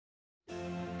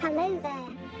Hello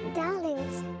there,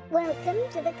 darlings. Welcome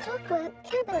to the Clockwork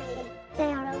Cabaret.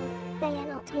 They are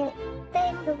not here. They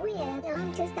are the weird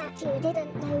answers that you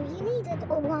didn't know you needed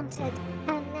or wanted.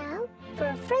 And now, for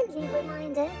a friendly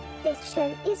reminder, this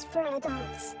show is for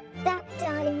adults. That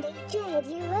darling DJ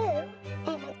duo,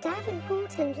 Emma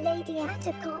Davenport and Lady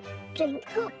Attercop, drink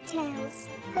cocktails,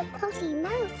 have potty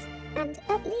mouths, and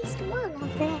at least one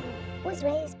of them was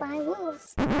raised by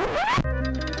wolves.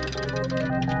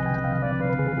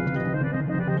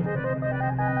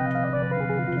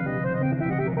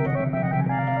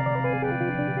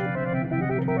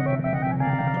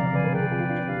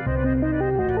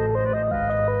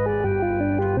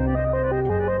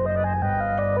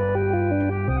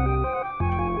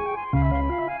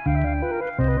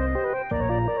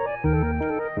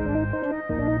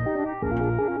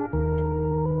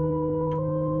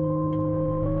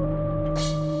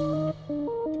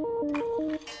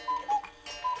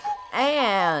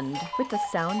 And with the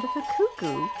sound of the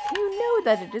cuckoo, you know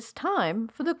that it is time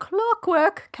for the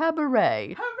Clockwork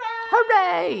Cabaret. Hooray!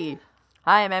 Hooray!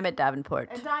 Hi, I'm Emmett Davenport.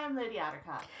 And I am Lady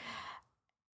Attercop.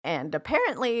 And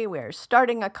apparently we're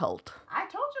starting a cult. I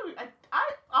told you,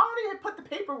 I already had put the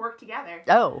paperwork together.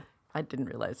 Oh, I didn't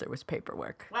realize there was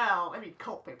paperwork. Well, I mean,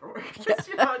 cult paperwork. Just,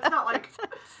 it's not like,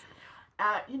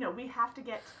 we have to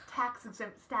get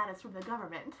tax-exempt status from the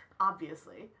government,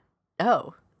 obviously.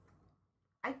 Oh.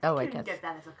 I guess. Can get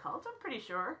that as a cult, I'm pretty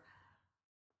sure.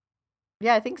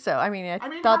 Yeah, I think so. I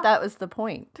thought that was the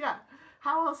point. Yeah.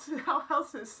 How else is the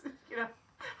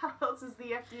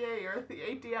FDA or the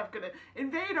ATF going to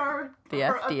invade our... The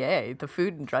FDA, the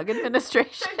Food and Drug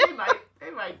Administration. They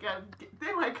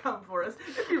might come for us.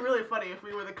 It'd be really funny if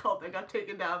we were the cult that got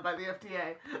taken down by the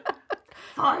FDA.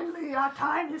 Finally, our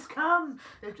time has come.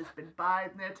 They've just been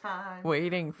biding their time.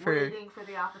 Waiting for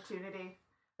the opportunity.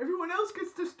 Everyone else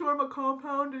gets to storm a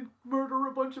compound and murder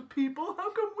a bunch of people. How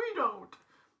come we don't?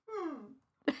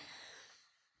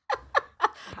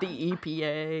 the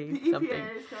EPA. The something.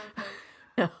 EPA is something.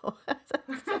 No.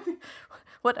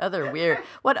 What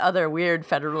other weird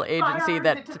federal agency Firearms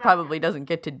that and probably doesn't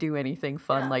get to do anything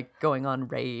fun Yeah. like going on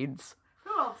raids?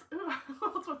 Who else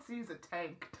wants to use a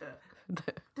tank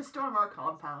to storm our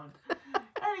compound?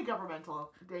 Any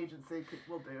governmental agency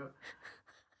will do.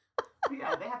 But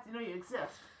yeah, they have to know you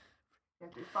exist. You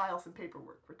have to file some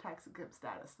paperwork for tax-exempt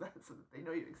status so that they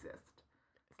know you exist.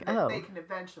 So that they can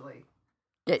eventually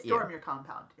storm your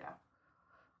compound, yeah.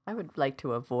 I would like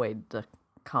to avoid the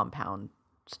compound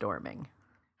storming.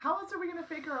 How else are we going to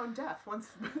fake our own death once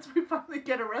we finally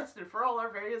get arrested for all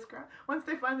our various crimes? Once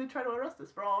they finally try to arrest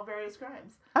us for all various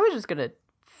crimes. I was just going to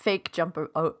fake jump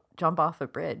off a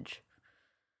bridge.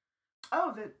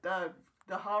 Oh,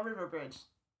 the Haw River Bridge.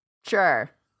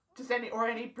 Sure. Just any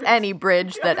bridge. Any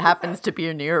bridge that happens to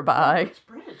be nearby. Which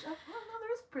bridge? Oh, no,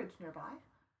 there is a bridge nearby.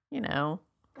 You know.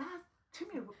 Too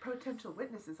many potential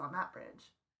witnesses on that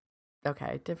bridge.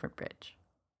 Okay, different bridge.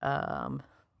 I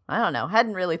don't know.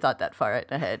 Hadn't really thought that far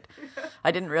ahead.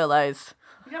 I didn't realize.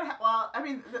 We're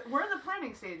in the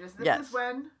planning stages. This is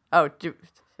when. Oh,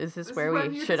 is this where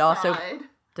we should also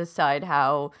decide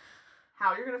how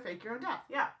you're gonna fake your own death?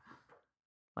 Yeah.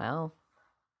 Well,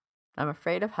 I'm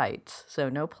afraid of heights, so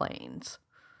no planes.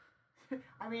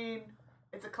 I mean,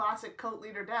 it's a classic cult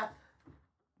leader death.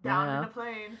 Down in a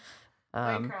plane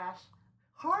crash.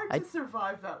 Hard to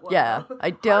survive that one. Yeah, though.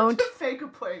 I don't. Hard to fake a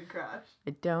plane crash.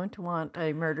 I don't want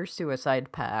a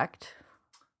murder-suicide pact.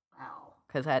 Wow.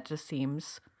 Because that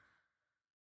seems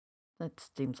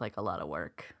like a lot of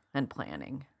work and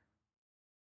planning.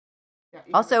 Yeah,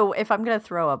 also, if I'm going to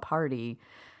throw a party,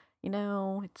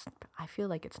 I feel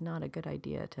like it's not a good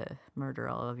idea to murder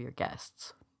all of your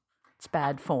guests. It's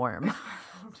bad form.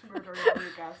 To murder all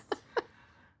your guests.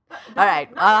 All right,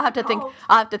 I'll have to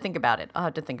think about it.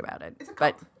 It's a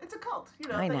cult. It's a cult.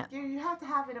 I know. You have to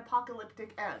have an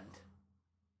apocalyptic end.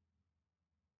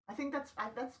 I think that's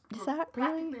Is that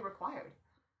practically really required.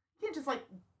 You can't just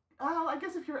I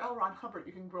guess if you're L. Ron Hubbard,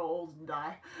 you can grow old and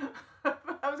die.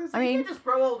 I was gonna say you can't just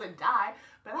grow old and die,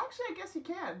 but actually, I guess you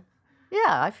can.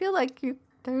 Yeah, I feel like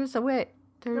there's a way.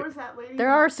 There was that lady. There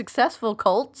are successful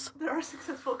cults. There are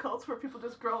successful cults where people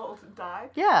just grow old and die.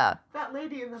 Yeah. That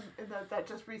lady that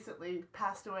just recently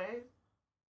passed away.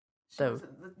 She was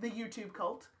the YouTube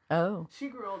cult. Oh. She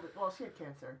grew old. Well, she had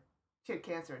cancer. She had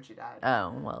cancer and she died.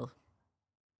 Oh well,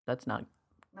 that's not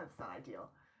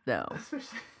ideal. No.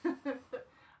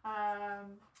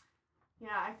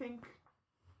 Yeah, I think.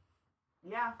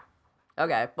 Yeah.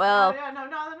 Okay. Well. No.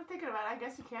 I'm thinking about it. I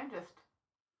guess you can just.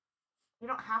 You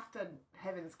don't have to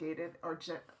Heaven's Gate it or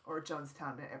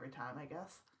Jonestown it every time, I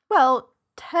guess. Well,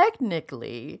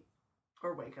 technically.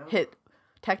 Or Waco.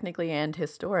 technically and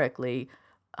historically,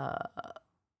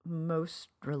 most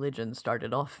religions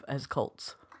started off as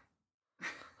cults.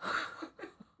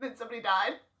 Then somebody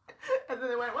died, and then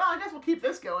they went, well, I guess we'll keep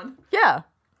this going. Yeah,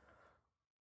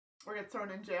 Or get thrown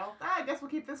in jail. I guess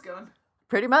we'll keep this going.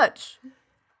 pretty much.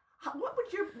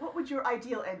 What would your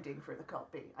ideal ending for the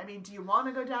cult be? I mean, do you want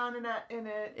to go down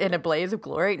In a blaze of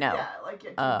glory? No. Yeah, like do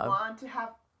you want to have?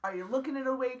 Are you looking at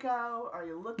a Waco? Are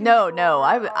you looking? No, for, no.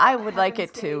 I would like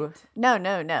Heaven's it to. Gate?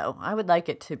 No. I would like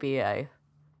it to be a.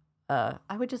 I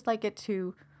would just like it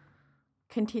to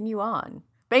continue on.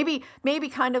 Maybe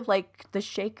kind of like the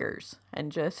Shakers,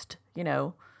 and just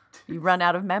you run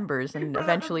out of members, and run out of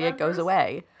eventually it goes members?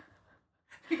 away.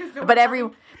 Because no But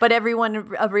one's but everyone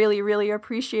really really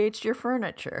appreciates your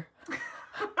furniture.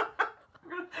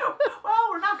 well,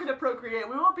 we're not going to procreate.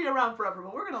 We won't be around forever,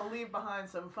 but we're going to leave behind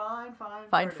some fine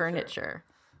Furniture.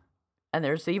 And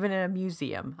there's even a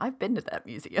museum. I've been to that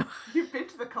museum. You've been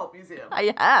to the cult museum.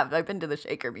 I have. I've been to the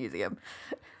Shaker Museum.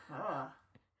 Ah.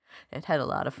 It had a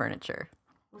lot of furniture.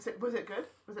 Was it good?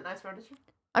 Was it nice furniture?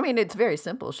 I mean, it's very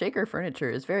simple. Shaker furniture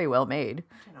is very well made.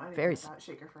 I didn't Very know about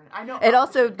shaker furniture. I know. And about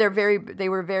also, shaker they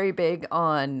were very big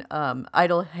on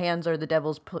idle hands are the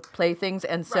devil's playthings,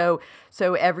 and so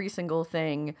every single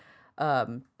thing,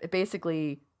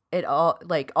 basically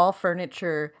all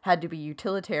furniture had to be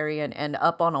utilitarian and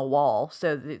up on a wall.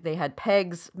 So they had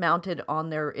pegs mounted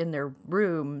in their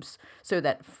rooms so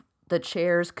that the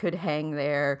chairs could hang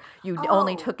there. You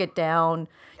only took it down.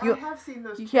 I have seen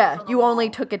those chairs Yeah, on the you only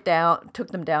wall. took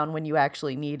them down when you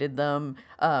actually needed them.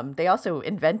 They also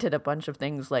invented a bunch of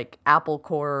things like apple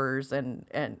cores and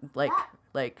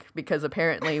because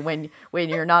apparently when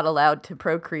you're not allowed to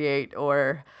procreate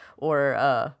or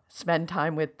spend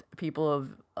time with people of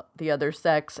the other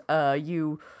sex,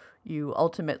 you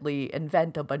ultimately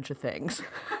invent a bunch of things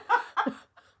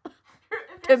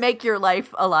to make your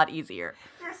life a lot easier.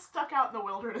 You're stuck out in the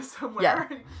wilderness somewhere.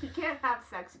 Yeah. You can't have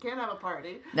sex. You can't have a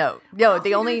party. No. What else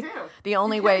The are only you gonna do? the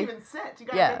only you way. can't even sit. You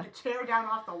gotta Yeah. get the chair down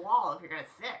off the wall if you're gonna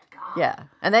sit. God. Yeah,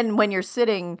 and then when you're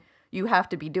sitting, you have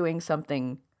to be doing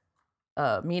something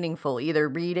meaningful, either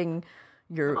reading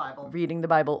the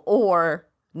Bible, or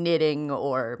knitting,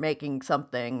 or making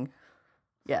something.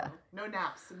 Yeah, No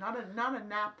naps. Not a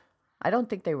nap. I don't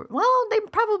think they were. Well, they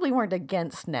probably weren't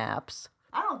against naps.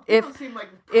 They don't seem like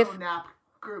a pro nap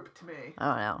group to me. I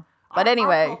don't know, but Our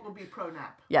anyway, cult will be pro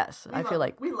nap. yes, I feel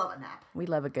like we love a nap. we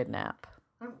love a good nap.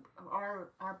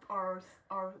 Our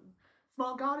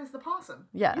small god is the possum.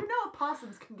 Yeah. You know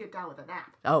possums can get down with a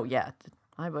nap. Oh yeah,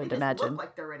 I They would just imagine look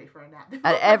like they're ready for a nap. They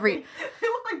At look every- they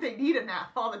look like they need a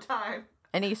nap all the time.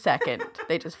 any second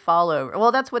they just fall over.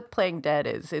 Well, that's what playing dead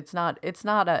is. It's not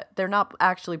they're not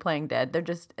actually playing dead. They're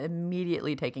just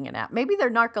immediately taking a nap. Maybe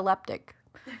they're narcoleptic.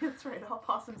 That's right. All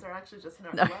possums are actually just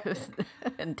narcoleptic.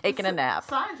 and taking a nap.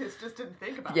 Scientists just didn't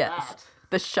think about Yes. that.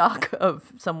 The shock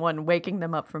of someone waking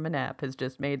them up from a nap has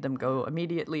just made them go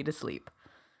immediately to sleep.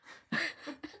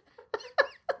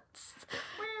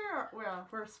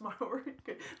 We're smart. We're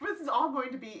good. This is all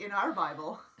going to be in our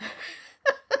Bible,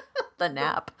 The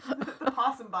nap. the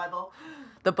Possum Bible.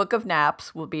 The Book of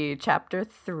Naps will be chapter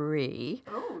 3.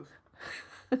 Oh,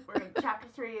 chapter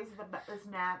 3 is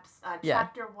naps. Yeah.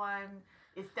 Chapter 1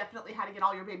 is definitely how to get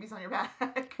all your babies on your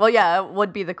back. Well, yeah, it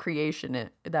would be the creation.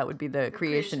 That would be the creation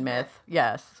creation myth. myth.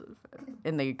 Yes,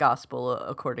 in the gospel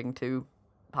according to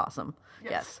Possum.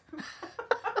 Yes.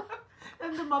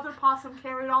 And the mother possum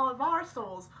carried all of our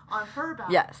souls on her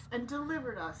back. Yes. And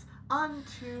delivered us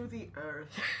unto the earth.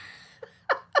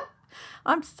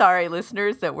 I'm sorry,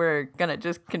 listeners, that we're gonna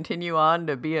just continue on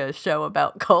to be a show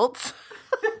about cults.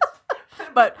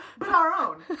 but But our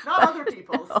own, not other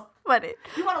people's. no, but it,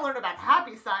 You want to learn about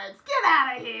happy science? Get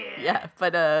out of here! yeah,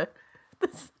 but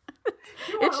this,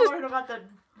 You want it's to just learn about the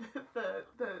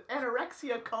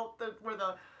anorexia cult where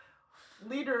the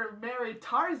leader married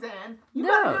Tarzan? You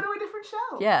gotta No. go to a different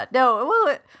show. yeah, no,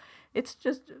 well, it's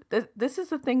just this is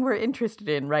the thing we're interested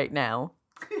in right now.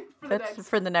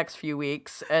 For the next few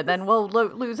weeks, and then we'll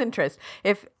lose interest.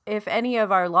 If any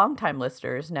of our longtime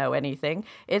listeners know anything,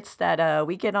 it's that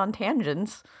we get on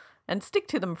tangents and stick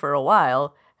to them for a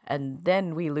while, and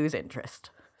then we lose interest.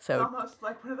 So Almost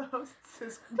like one of the hosts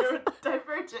is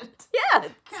neurodivergent. yeah,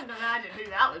 Can't imagine who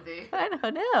that would be. I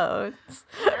don't know.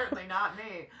 Certainly not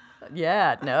me.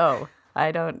 Yeah, no,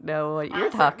 I don't know what you're I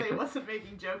talking certainly about. wasn't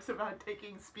making jokes about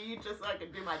taking speed just so I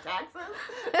could do my taxes.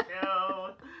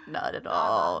 No. Not at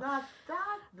all. Not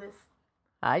this.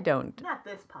 I don't. Not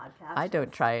this podcast. I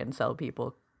don't try and sell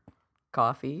people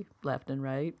coffee left and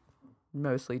right.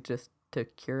 Mostly just to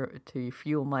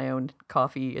fuel my own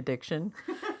coffee addiction.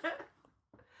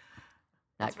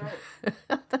 That's Not-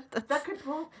 right. That could.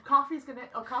 Well, coffee's gonna.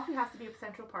 Oh, coffee has to be a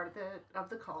central part of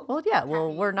the cult. Well, yeah. Well,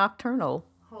 Caffeine. we're nocturnal.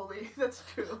 Holy, that's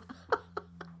true.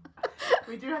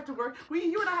 We do have to work.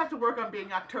 You and I have to work on being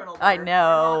nocturnal. I better.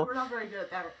 know. We're not very good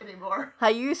at that anymore. I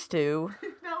used to.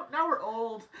 Now we're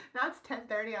old. Now it's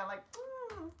 10:30. I'm like,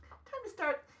 time to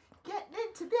start getting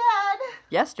into bed.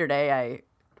 Yesterday, I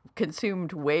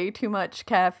consumed way too much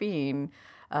caffeine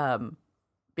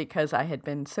because I had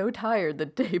been so tired the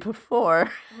day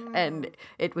before, and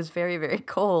it was very, very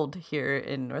cold here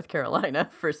in North Carolina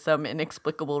for some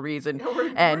inexplicable reason. Yeah,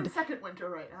 we're and in second winter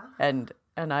right now.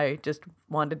 and I just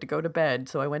wanted to go to bed,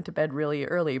 so I went to bed really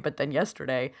early. But then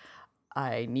yesterday,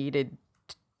 I needed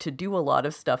to do a lot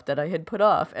of stuff that I had put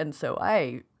off, and so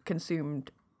I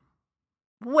consumed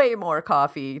way more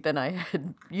coffee than I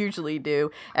had usually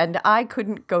do, and I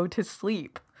couldn't go to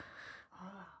sleep.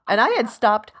 And I had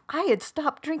stopped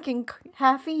drinking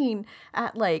caffeine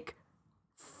at like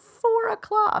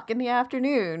 4:00 in the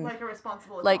afternoon. Like a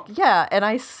responsible adult. Like, yeah, and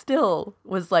I still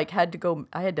was like, I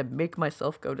had to make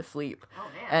myself go to sleep. Oh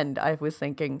man. And I was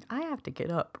thinking, I have to get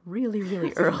up really,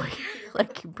 really early.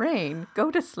 Like, brain,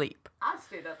 go to sleep. I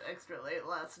stayed up extra late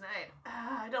last night.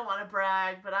 I don't want to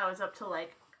brag, but I was up till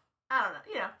like, I don't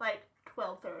know, like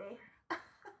 12:30.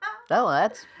 Oh,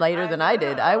 that's later than I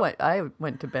did. know. I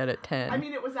went to bed at 10. I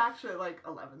mean, it was actually like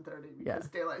 11:30 because Yeah.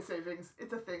 daylight savings,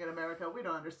 it's a thing in America. We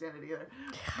don't understand it either.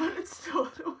 But it's still,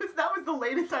 that was the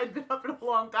latest I'd been up in a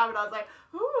long time, and I was like,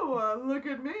 ooh, look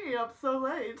at me, up so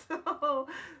late.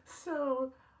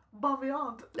 So, bon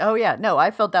vivant. Oh, yeah. No,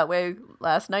 I felt that way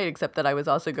last night, except that I was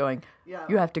also going, Yeah.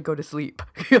 you have to go to sleep.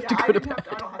 You have to I go to didn't bed. have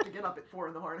to, I don't have to get up at 4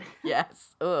 in the morning.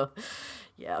 Yes. Ugh.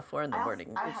 Yeah, 4 in the I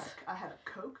morning. I had a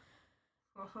Coke.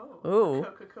 Ooh.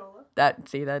 Coca-Cola.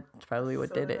 That's probably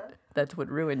what did it. Soda. That's what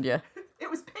ruined you. It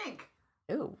was pink.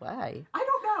 Ooh, why? I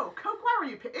don't know. Coke, why were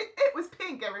you pink? It was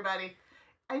pink, everybody.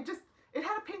 It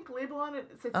had a pink label on it.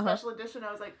 It said special edition.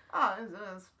 I was like,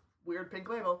 this weird pink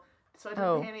label. So I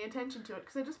didn't pay any attention to it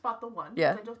because I just bought the one.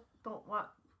 Yeah. I just don't want,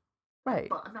 Right.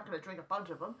 but I'm not going to drink a bunch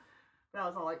of them. But I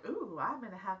was all like, ooh, I'm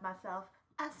going to have myself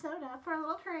a soda for a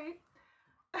little treat.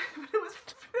 But it was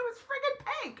friggin'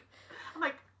 pink. I'm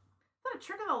like, is that a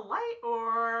trick of the light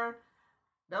or...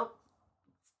 Nope.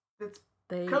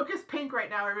 Coke is pink right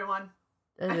now, everyone.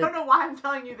 I don't know why I'm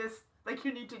telling you this. Like,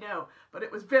 you need to know, but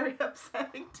it was very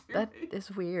upsetting to That me. is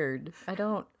weird. I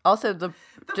don't. Also, The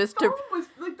just foam to was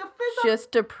like the fizz.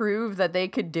 to prove that they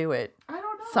could do it. I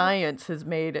don't know. Science has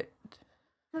made it.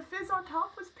 The fizz on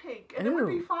top was pink, and it would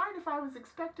be Ooh. fine if I was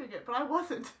expecting it, but I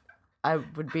wasn't. I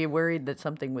would be worried that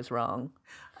something was wrong.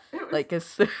 It was, Like,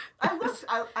 it's, I looked.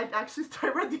 I actually I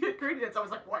read the ingredients. I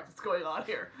was like, "What is going on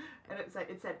here?" And it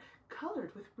said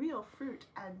colored with real fruit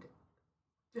and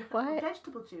Why-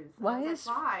 vegetable juice. And why I was is-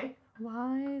 like,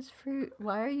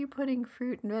 why are you putting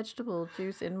fruit and vegetable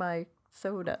juice in my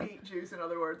soda? beet juice, in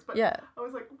other words? But Yeah. I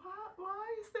was like,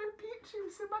 why is there beet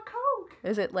juice in my Coke?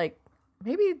 Is it like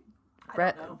maybe I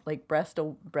don't know. like breast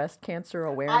cancer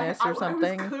awareness or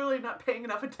something? I was clearly not paying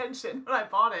enough attention when I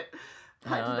bought it.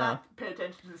 I don't did know. not pay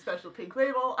attention to the special pink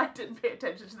label. I didn't pay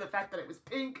attention to the fact that it was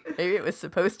pink. Maybe it was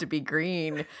supposed to be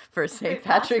green for St. St.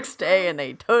 Patrick's Patrick's Day Day. and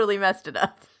they totally messed it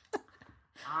up.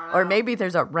 I don't Or know. maybe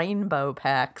there's a rainbow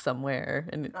pack somewhere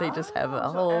and they just have a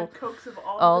So whole add Cokes of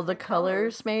all the different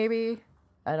colors maybe.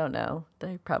 I don't know.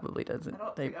 They probably doesn't. I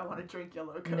don't They think I want to drink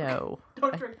yellow Coke. no.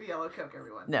 Don't drink the yellow Coke,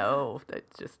 everyone. No, that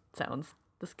just sounds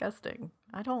disgusting.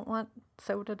 I don't want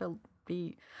soda to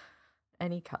be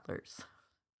any colors.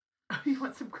 You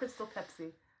want some Crystal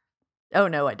Pepsi? Oh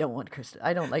no, I don't want Crystal.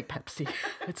 I don't like Pepsi.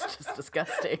 It's just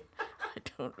disgusting. I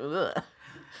don't. Ugh.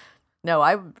 No,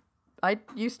 I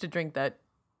used to drink that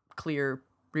clear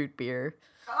root beer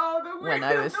Oh, the weird, when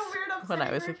I was the weird when I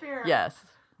upsetting was root beer. yes,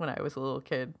 when I was a little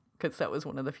kid, because that was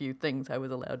one of the few things I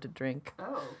was allowed to drink.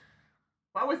 Oh,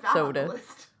 why was that Soda. on the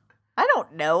list? I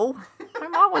don't know. My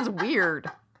mom was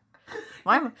weird.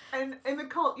 And in the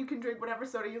cult, you can drink whatever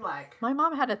soda you like. My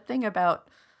mom had a thing about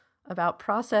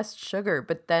processed sugar,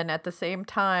 but then at the same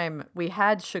time we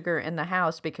had sugar in the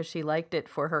house because she liked it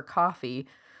for her coffee.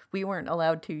 We weren't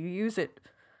allowed to use it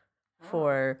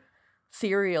for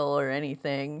cereal or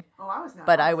anything. Oh, I was not.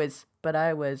 But I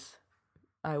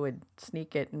would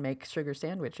sneak it and make sugar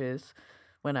sandwiches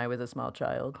when I was a small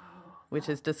child, which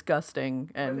is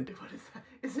disgusting. And What is that?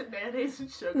 Is it mayonnaise and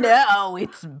sugar? no,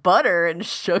 it's butter and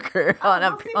sugar on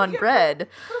Well, see, on yeah, bread.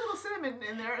 Put a little cinnamon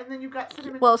in there, and then you've got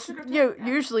cinnamon Well, sugar.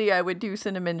 usually I would do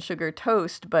cinnamon sugar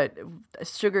toast, but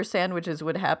sugar sandwiches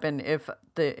would happen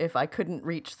if I couldn't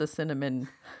reach the cinnamon.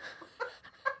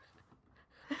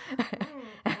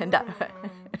 and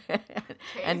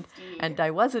and Tasty. and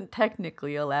I wasn't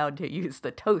technically allowed to use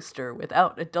the toaster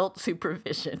without adult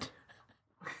supervision.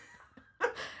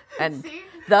 And See?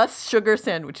 thus sugar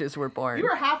sandwiches were born. You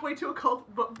were halfway to a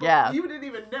cult, but Yeah. you didn't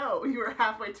even know you were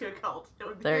halfway to a cult.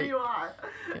 There you are.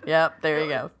 Yep, there you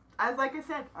go. As like I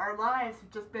said, our lives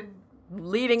have just been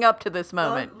Leading up to this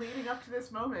moment. leading up to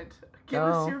this moment. Give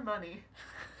Oh. us your money.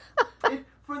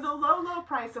 For the low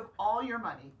price of all your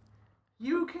money,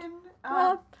 you can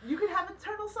have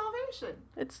eternal salvation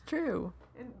It's true.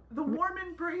 in the warm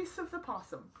embrace of the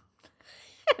possum.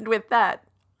 And with that,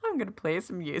 I'm going to play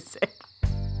some music.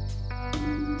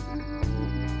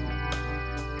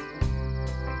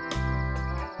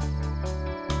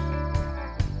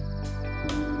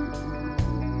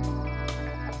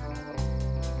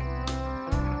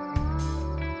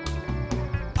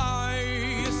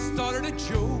 I started a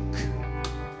joke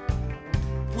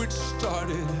which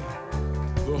started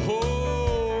the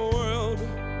whole world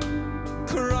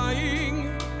crying.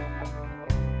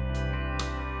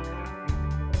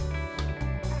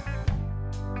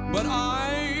 But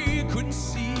I couldn't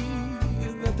see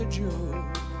that the joke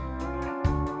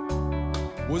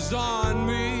was on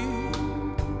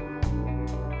me.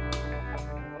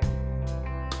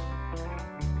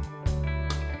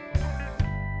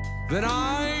 Then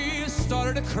I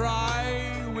started to cry,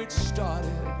 which started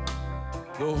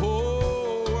the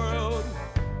whole world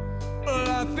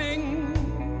laughing.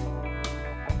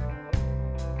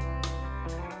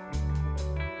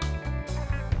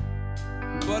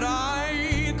 But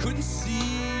I couldn't see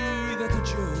that the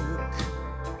joke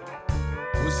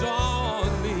was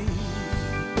on me.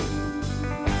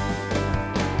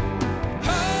 I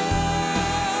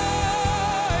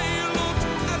looked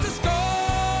at the sky,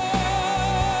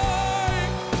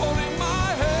 holding my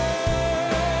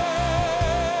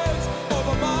hands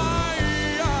over my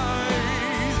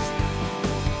eyes.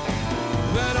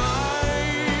 Then I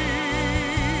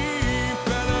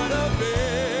fell out of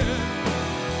bed,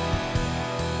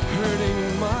 hurting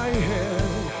my head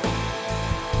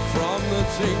from the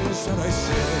things that I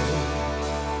said.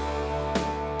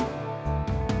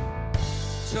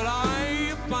 Till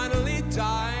I finally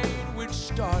died, which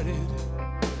started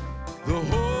the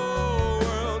whole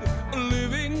world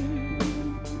living.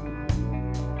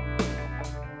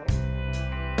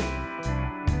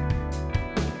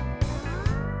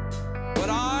 But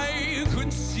I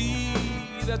couldn't see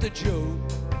that the joke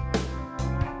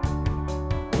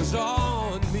was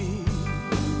on me.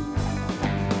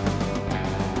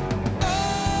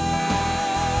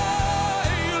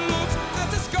 I looked at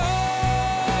the sky,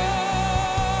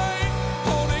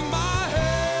 holding my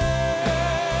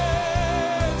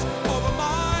hands over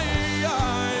my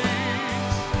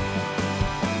eyes.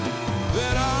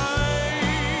 Then I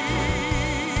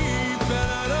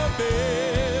fell out of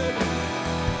bed,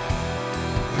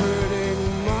 hurting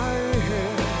my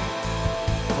head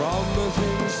from the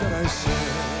things that I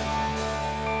said.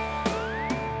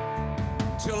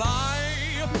 Till I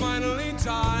finally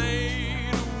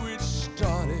died, which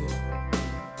started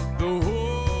the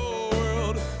whole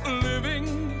world living.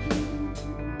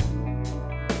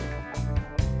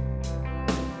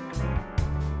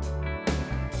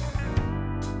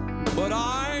 But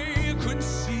I couldn't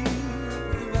see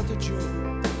that the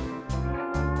joke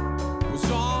was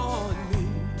on me.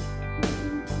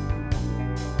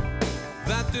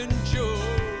 That the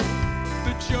joke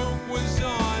was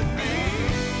on me.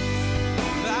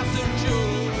 That the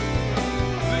joke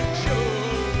was on me.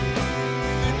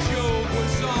 That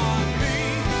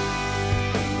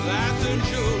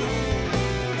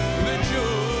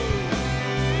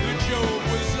the joke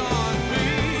was on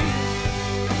me.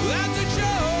 That the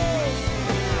joke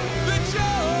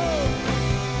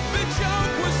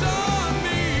was on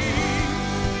me.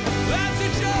 That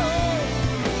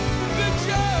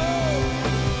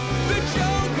the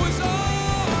joke was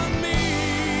on me.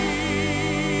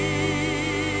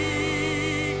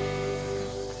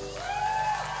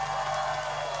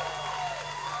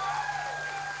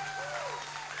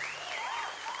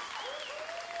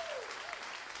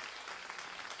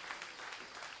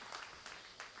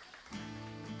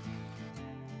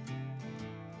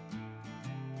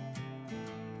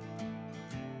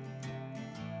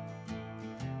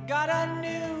 Got a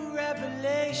new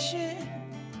revelation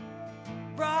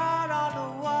right on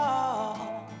the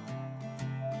wall.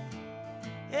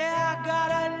 Yeah, I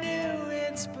got a new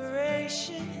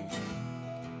inspiration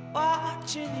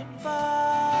watching you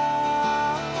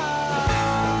fall.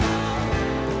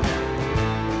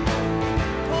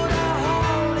 Put a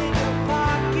hole in your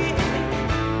pocket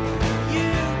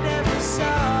you never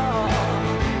saw.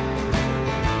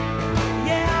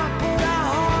 Yeah, I put a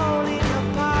hole in your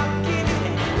pocket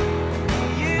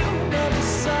you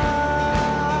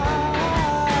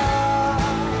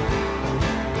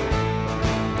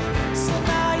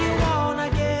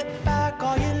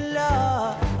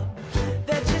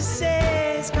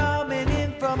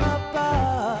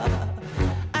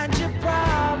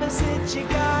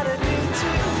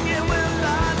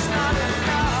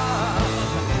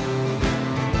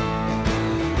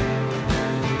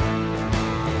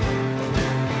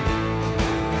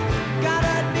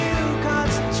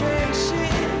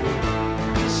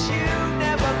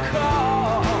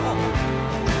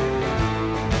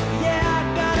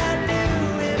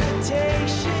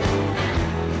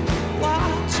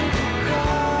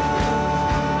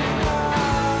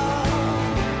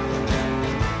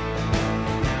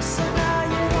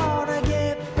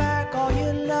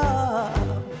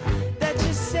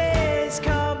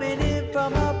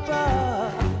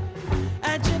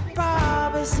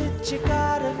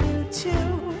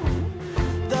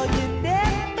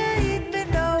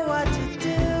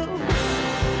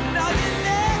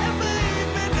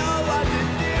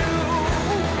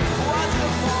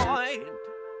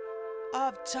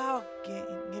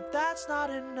that's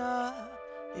not enough,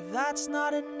 if that's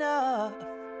not enough,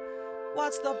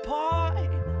 what's the point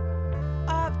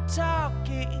of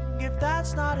talking? If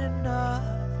that's not enough,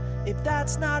 if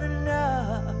that's not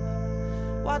enough,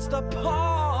 what's the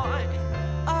point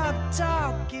of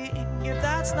talking? If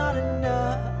that's not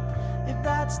enough, if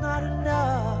that's not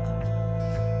enough,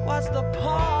 what's the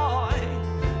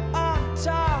point of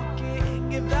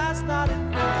talking? If that's not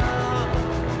enough,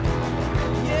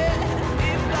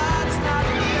 yeah, if that's not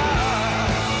enough.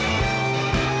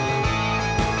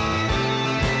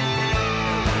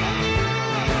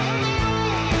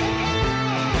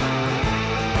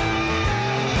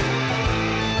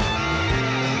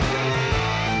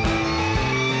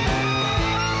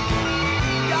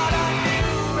 Got a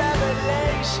new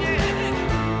revelation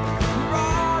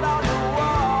brought on the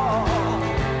wall.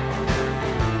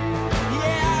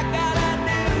 Yeah, I got a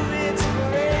new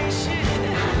inspiration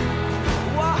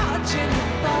watching you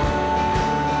fall.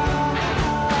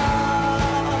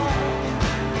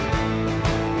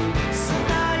 So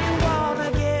now you wanna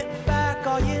get back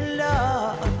all your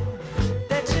love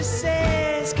that you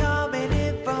say is coming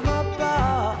in from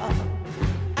above,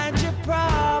 and you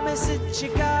promise that you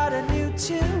got a new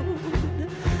tune,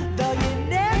 though you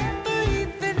never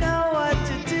even know what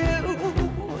to do.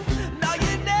 No,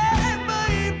 you never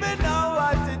even know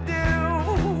what to do.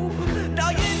 No,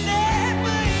 you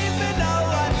never even know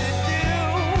what to do.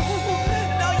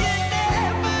 No, you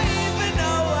never even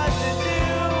know what to do.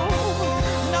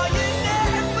 No, you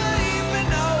never even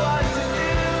know what to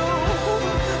do.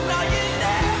 No, you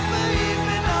never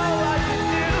even know what to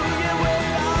do. Yeah, well,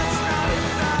 that's not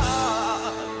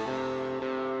enough.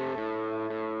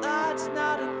 That's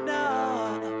not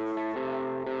enough.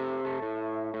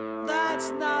 That's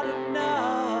not enough.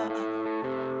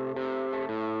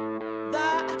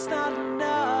 That's not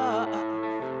enough.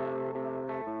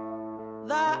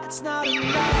 That's not enough.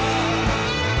 That's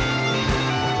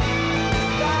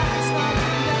not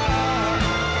enough.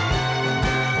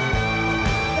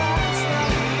 That's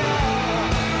not enough.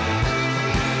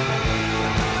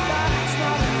 That's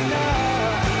not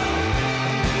enough.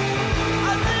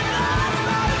 I think that's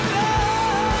not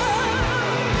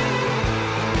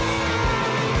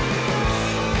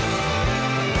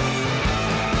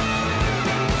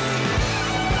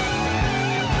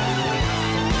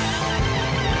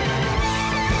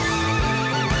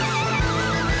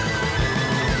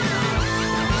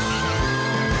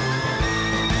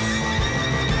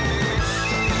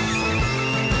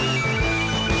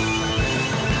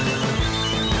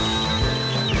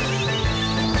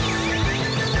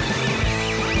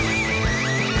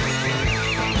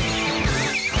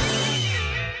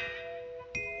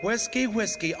Whiskey,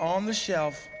 whiskey on the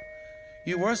shelf.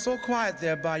 You were so quiet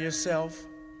there by yourself.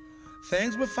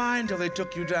 Things were fine till they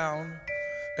took you down,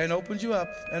 then opened you up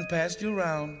and passed you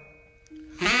around.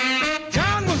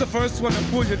 John was the first one to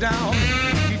pull you down.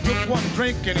 He took one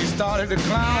drink and he started to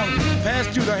clown.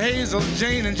 Passed you to Hazel,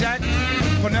 Jane, and Jack.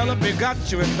 Penelope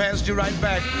got you and passed you right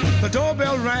back. The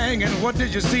doorbell rang and what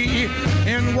did you see?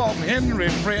 In walked Henry,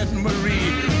 Fred, and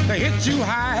Marie. They hit you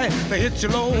high, they hit you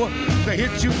low. They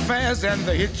hit you fast and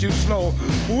they hit you slow.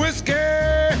 Whiskey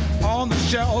on the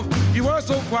shelf. You were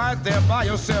so quiet there by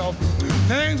yourself.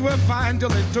 Things were fine till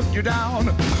they took you down,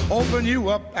 opened you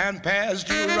up and passed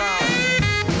you around.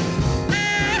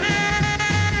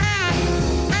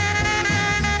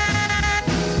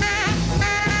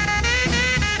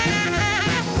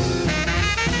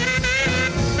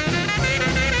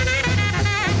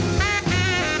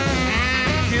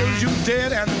 You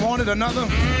dead and wanted another.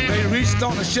 They reached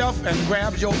on the shelf and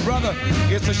grabbed your brother.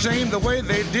 It's a shame the way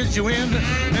they did you in.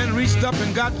 Then reached up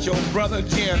and got your brother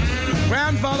gin.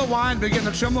 Grandfather Wine began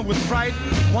to tremble with fright,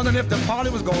 wondering if the party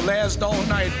was gonna last all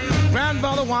night.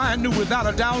 Grandfather Wine knew without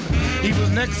a doubt he was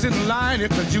next in line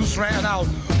if the juice ran out.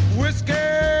 Whiskey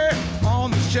on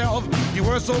the shelf. You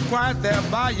were so quiet there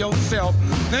by yourself.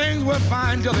 Things were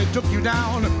fine till they took you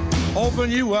down,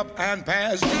 opened you up and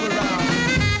passed you around.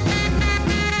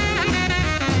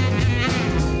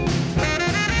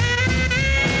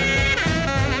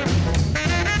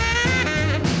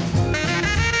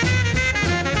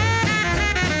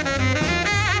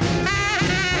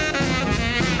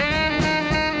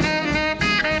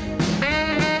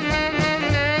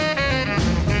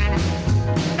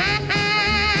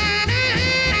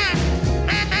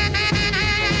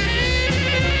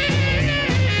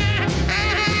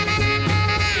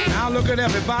 Look at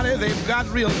everybody, they've got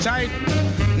real tight.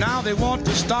 Now they want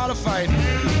to start a fight.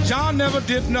 John never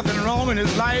did nothing wrong in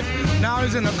his life. Now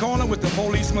he's in the corner with the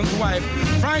policeman's wife.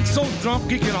 Frank's so drunk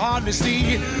he can hardly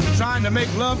see, trying to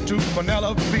make love to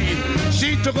Penelope.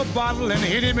 She took a bottle and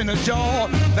hit him in the jaw.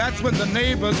 That's when the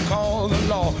neighbors called the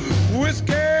law.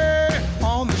 Whiskey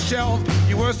on the shelf,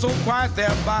 you were so quiet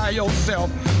there by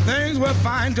yourself. Things were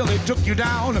fine till they took you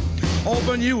down,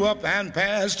 opened you up and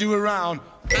passed you around.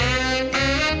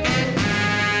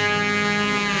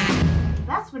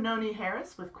 That's Wynonie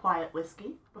Harris with Quiet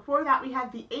Whiskey. Before that we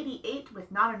had the 88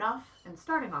 with Not Enough, and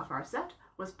starting off our set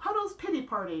was Puddle's Pity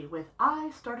Party with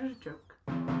I Started a Joke.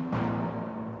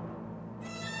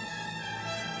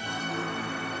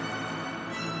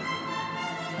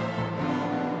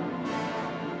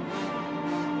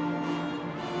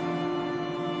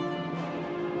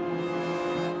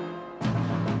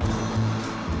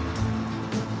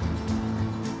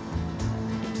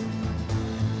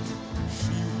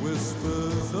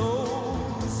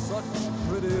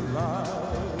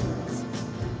 Lies,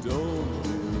 don't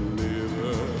believe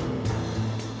her.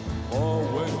 For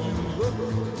when you look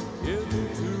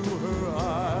into her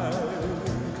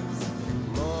eyes,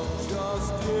 love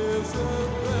just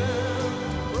isn't there.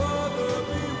 Brother,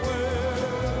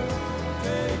 beware.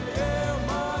 Take care,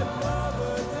 my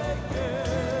brother, take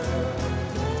care.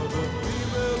 For the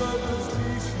female of the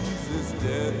species is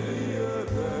deadlier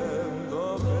than the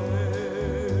male.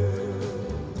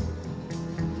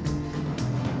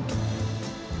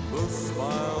 The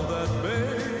smile that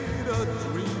made a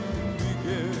dream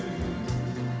begin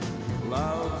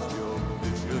clouds your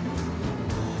vision.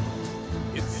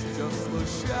 It's just the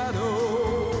shadow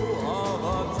of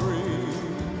a dream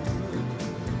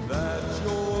that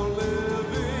you're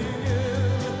living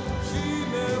in. She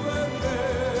never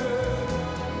cared.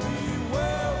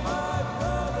 Beware, my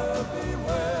brother,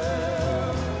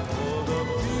 beware. For the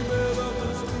female of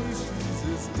the species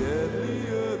is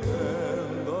deadlier than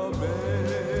the male.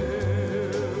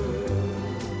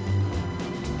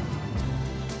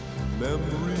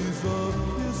 Memories of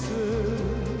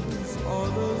kisses on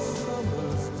a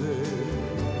summer's day.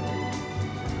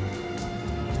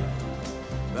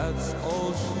 That's all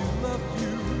she left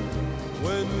you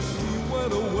when she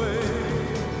went away.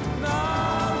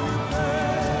 Now you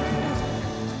pay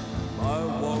by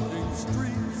walking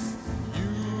streets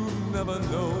you never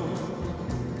know.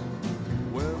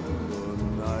 When the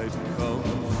night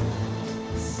comes,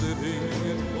 sitting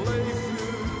in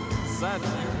places that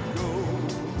you go,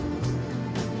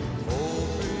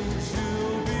 hoping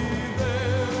she'll be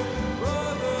there.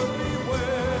 Brother,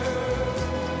 beware.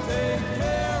 Take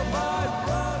care, my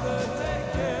brother, take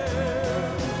care.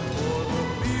 For the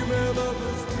female of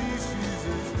the species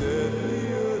is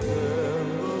deadlier than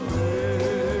the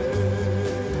male.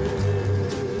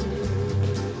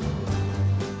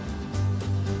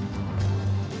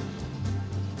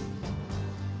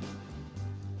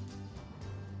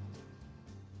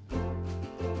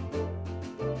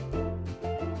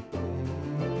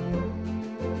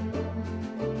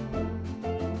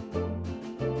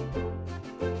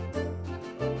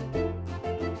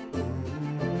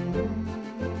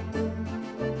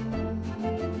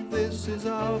 This is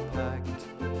our pact.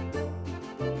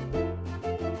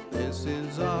 This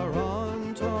is our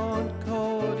entente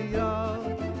cordiale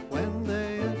when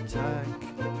they attack.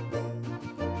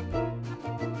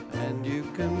 And you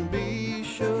can be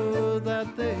sure that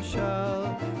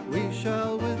we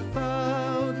shall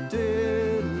without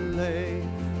delay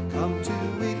come to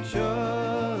each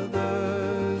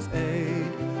other's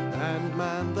aid and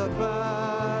man the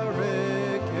barricades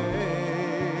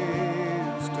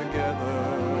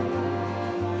together.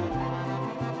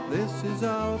 This is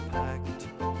our pact.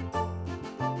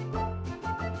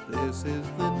 This is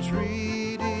the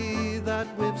treaty that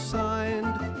we've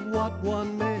signed, what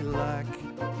one may lack.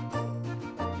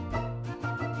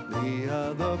 The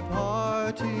other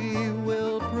party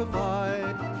will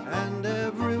provide, and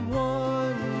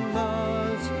everyone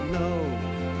must know.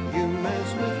 You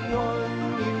mess with one,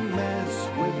 you mess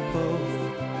with both,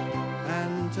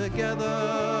 and together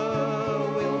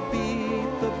we'll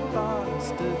beat the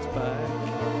bastards back.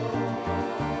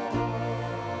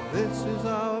 This is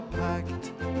our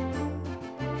pact.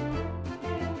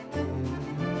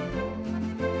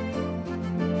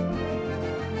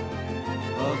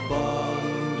 A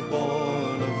bond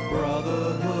born of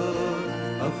brotherhood,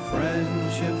 a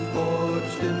friendship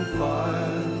forged in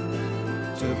fire,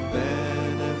 to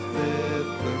benefit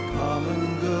the common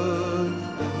good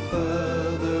and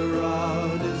further our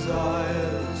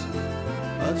desires.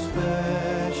 A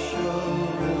special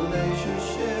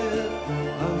relationship,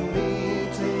 a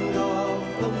meeting of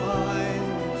the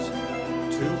minds.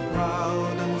 Two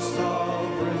proud and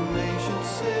sovereign nations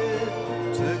sit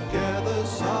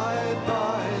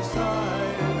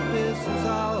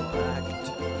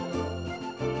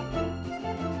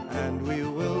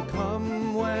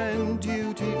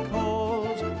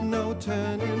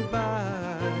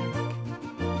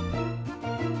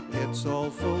It's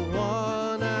all for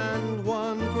one and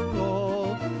one for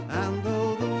all. And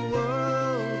though the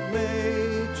world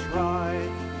may try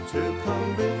to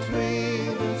come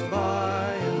between us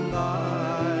by and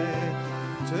by,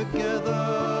 together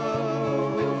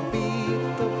we'll beat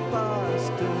the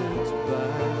bastards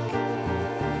back.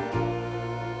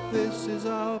 This is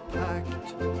our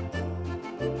pact.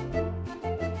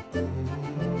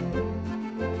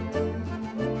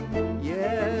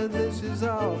 Yeah, this is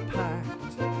our pact.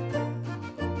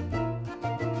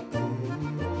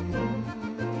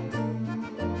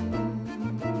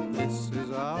 This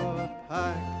is our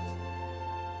pact.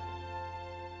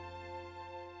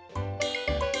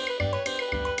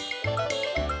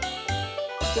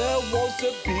 There was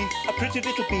a bee, a pretty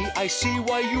little bee. I see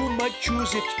why you might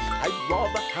choose it. I'd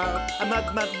rather have a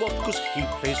madman wasp, 'cause he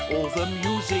plays all the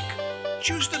music.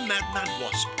 Choose the Madman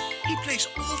Wasp. He plays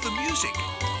all the music.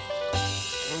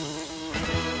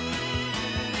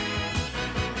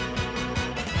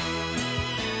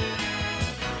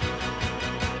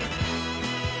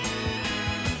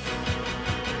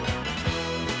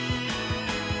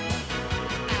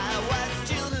 I was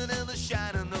chilling in the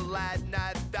shining the light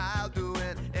night dial,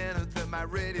 doing anything my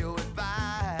radio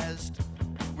advised.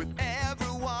 With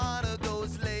every one of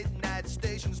those late night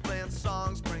stations playing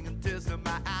songs, bringing tears to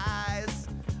my eyes.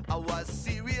 I was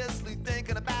seriously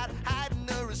thinking about hiding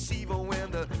the receiver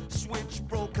when the switch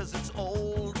broke, 'cause it's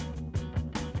old.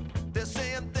 They're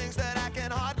saying things that I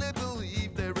can hardly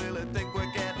believe. They really think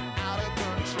we're getting out of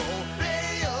control.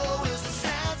 Radio is the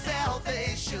sound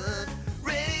salvation.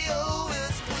 Radio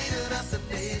is cleaning up the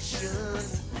nation.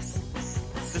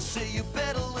 They say you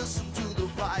better listen to the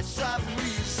voice of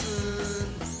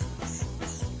reason.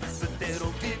 But they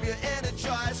don't give you any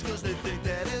choice, 'cause they think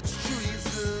that it's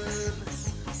treason.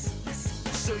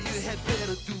 So you had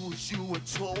better do as you were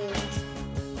told.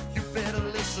 You better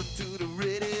listen to the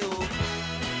radio.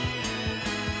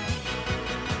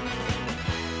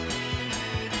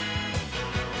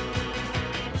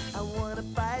 I wanna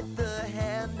bite the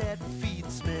hand that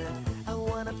feeds me. I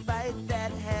wanna bite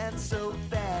that hand so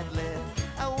badly.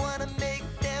 I wanna make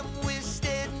them wish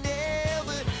they'd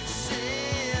never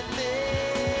seen me.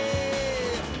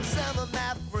 Some of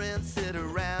my friends sit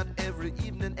around every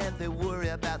evening and they worry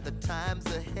about the times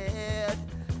ahead.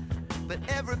 But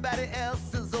everybody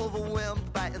else is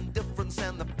overwhelmed by indifference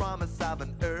and the promise of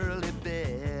an early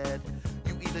bed.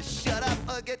 You either shut up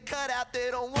or get cut out. They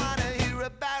don't wanna hear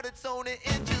about it's only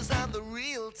inches on the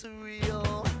reel to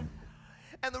reel.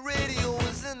 And the radio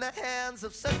is in the hands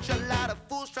of such a lot of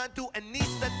fools trying to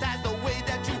anesthetize the way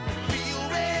that you feel.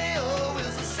 Radio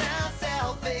is a sound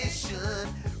salvation.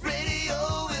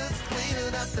 Radio is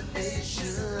cleaning up the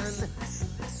nation.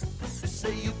 They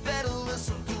say you better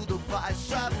listen to the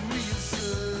voice of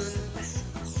reason.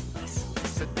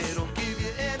 But they don't give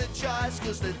you any choice,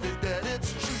 'cause they think that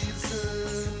it's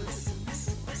treason.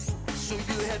 So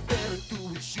you had better do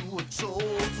as you were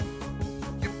told.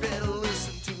 You better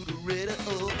listen to the radio.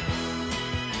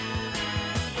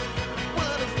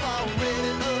 Wonderful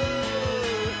radio.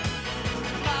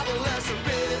 Marvelous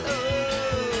radio.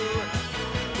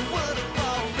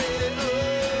 Wonderful radio.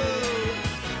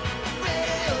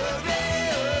 Radio,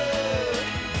 radio.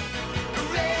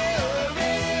 Radio,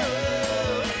 radio.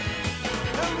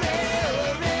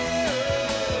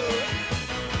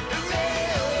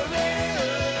 Radio,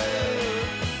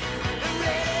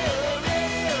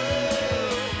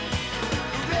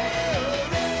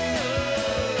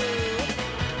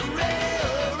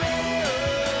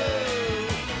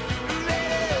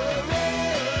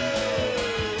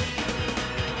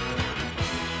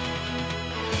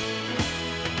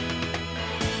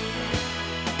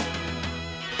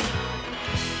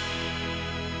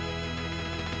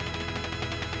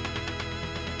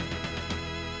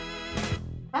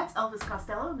 That's Elvis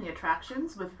Costello and the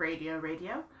Attractions with Radio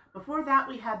Radio. Before that,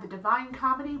 we had the Divine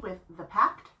Comedy with The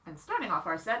Pact. And starting off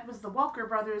our set was the Walker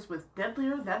Brothers with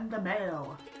Deadlier Than the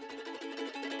Male.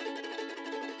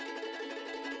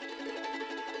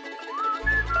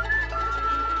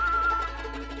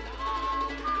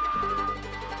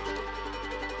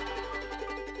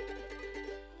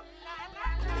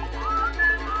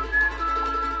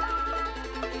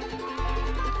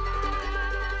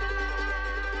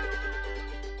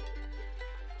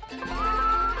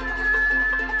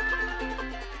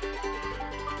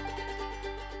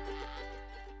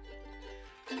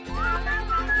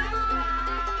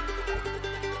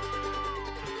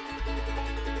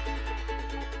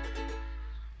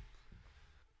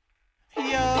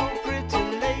 Young pretty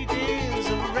ladies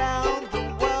around the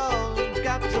world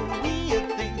got some weird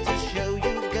things to show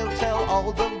you. Go tell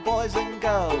all the boys and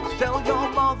girls. Tell your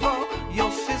mother,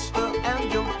 your sister,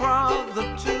 and your brother.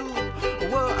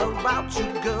 about to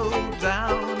go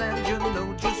down, and you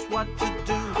know just what to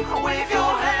do. Wave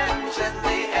your hands in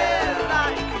the air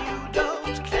like you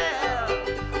don't care.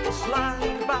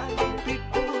 Slide by the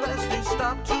people as they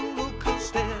stop to look and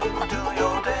stare. Do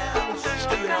your dance,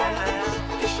 do your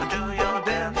dance, do your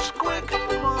dance quick.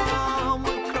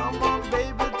 Mama, come on,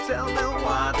 baby, tell me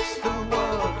what's the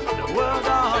word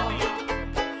of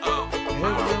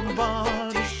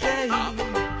everybody say.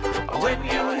 When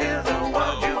you hear the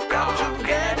word, you've got to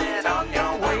get it on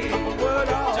your way. Word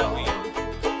of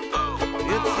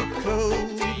it's a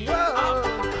code word.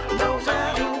 No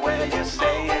matter where you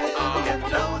say it, you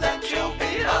know that you'll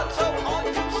be up. So all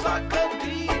you sucker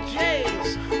DJs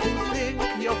who think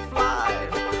you're fly,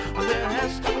 there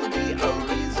has to be a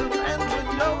reason, and we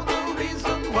know the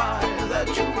reason why. That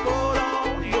you put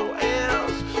on your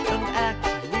airs and act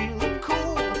real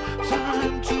cool.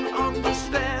 Time to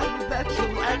understand that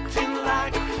you're acting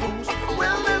like fools.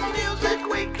 Well, there's music,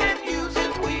 we can use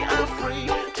it, we are free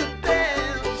to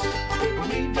dance.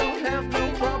 We don't have no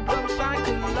problem,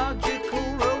 psychological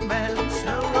romance.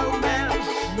 No romance,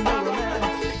 no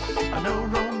romance, no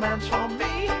romance for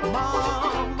me.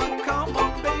 Mama, come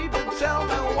on, baby, tell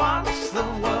me what's the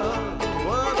word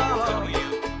of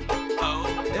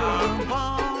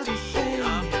everybody say.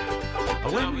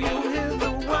 When you hear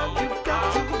the word, you've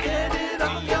got to get it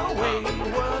on your way.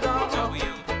 Word of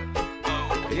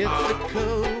it's a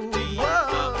code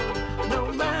word. No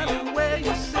matter where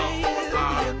you say it,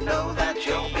 you know that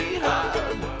you'll be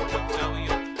heard.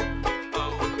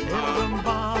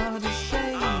 Everybody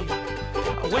say,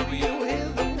 when you hear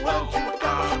the word, you've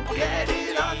got to get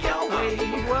it on your way.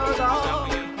 Word of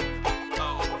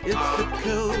it's the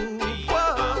code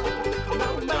word. No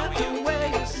matter where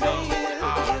you say it,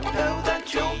 you know that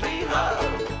you'll be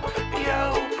heard. Yo,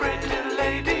 pretty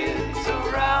ladies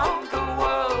around the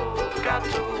world, got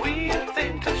a weird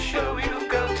thing to show you.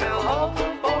 Go tell all the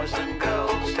boys and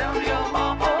girls. Tell your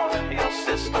mama, your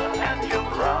sister, and your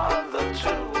brother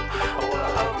too.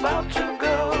 We're about to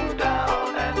go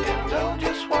down, and you know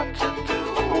just what to do.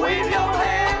 Wave your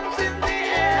hands in the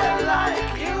air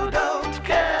like you don't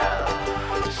care.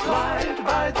 Slide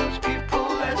by those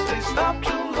people as they stop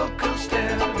to look and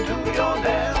stare. Do your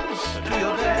dance, do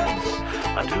your dance,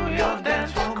 do your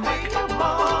dance for me.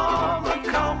 Mama,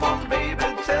 come on, baby,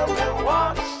 tell me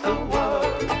what's the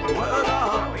word of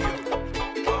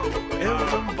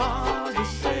everybody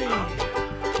say.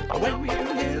 When you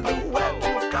hear the word,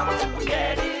 you've got to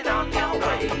get it on your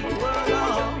way. Word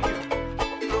of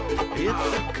it's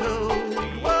a code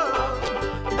word.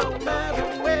 No matter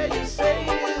where you say it,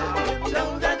 you know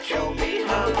that you'll be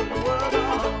heard. Word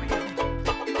of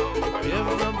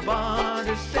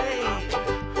everybody say.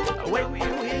 When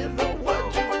you hear the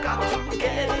word, you've got to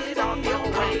get it on your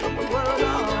way. Word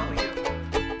of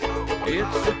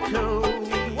it's a code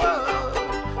word.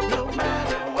 No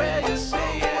matter where you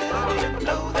say it, you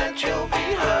know that you'll be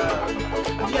heard.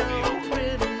 Yo,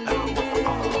 pretty ladies.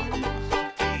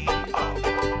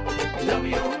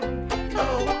 W-O-R-D-O.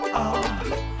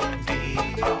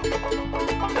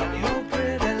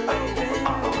 Pretty ladies.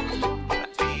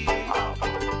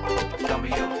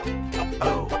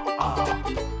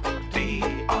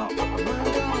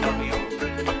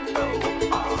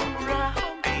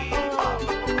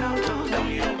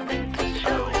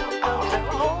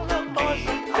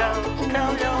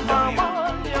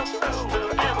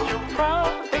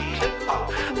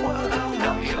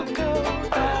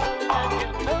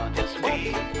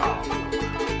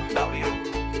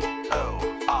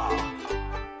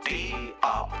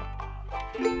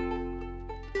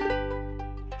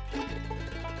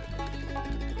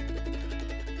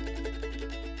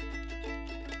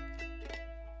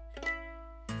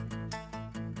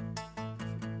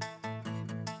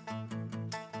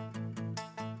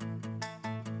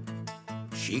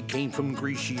 She came from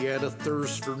Greece, she had a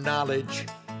thirst for knowledge.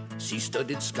 She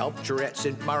studied sculpture at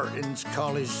St. Martin's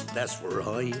College. That's where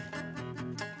I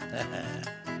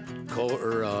caught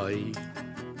her eye.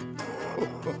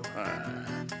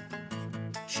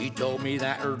 She told me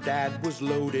that her dad was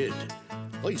loaded.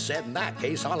 I said, in that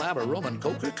case, I'll have a rum and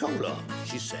Coca-Cola.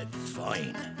 She said,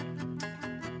 fine.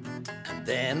 And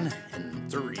then, in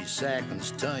 30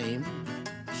 seconds' time,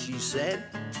 she said,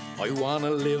 I wanna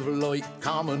live like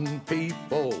common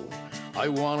people. I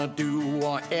wanna do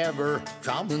whatever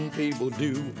common people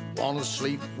do. Wanna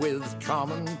sleep with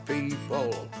common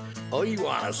people. I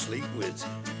wanna sleep with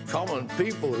common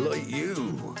people like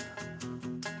you.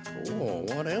 Oh,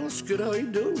 what else could I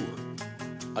do?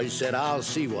 I said, I'll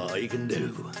see what I can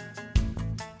do.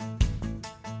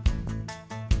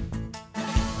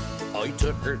 I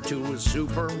took her to a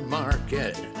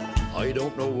supermarket. I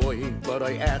don't know why, but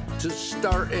I had to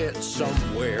start it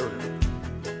somewhere.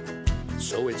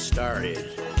 So it started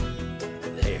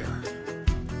there.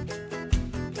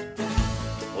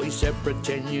 I said,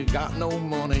 pretend you got no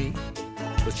money.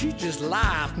 But she just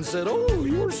laughed and said, oh,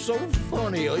 you're so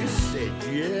funny. I said,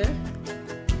 yeah.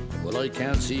 Well, I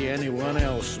can't see anyone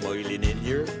else smiling in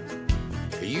here.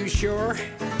 Are you sure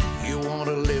you want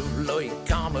to live like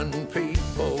common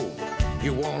people?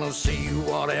 You want to see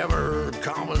whatever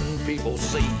common people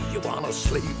see. You want to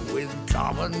sleep with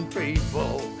common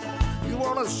people. You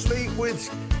want to sleep with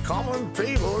common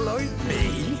people like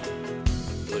me.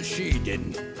 But she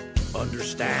didn't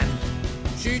understand.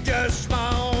 She just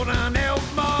smiled and held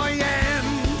my hand.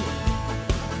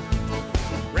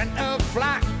 Rent a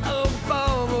flat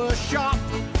above a shop.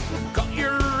 Cut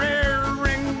your hair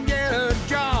and get a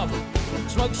job.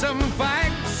 Smoke some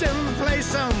fags and play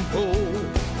some pool.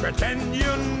 Pretend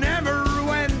you never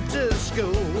went to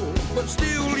school, but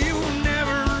still you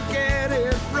never get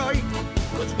it right.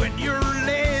 'Cause when you're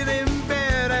laid in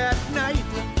bed at night,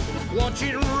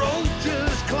 watching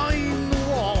roaches climb the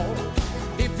wall,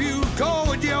 if you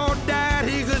called your dad,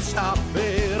 he could stop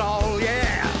it all,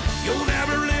 yeah. You'll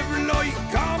never live like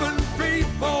common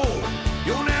people.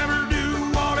 You'll never do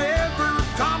whatever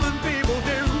common people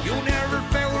do. You'll never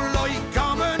feel like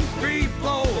common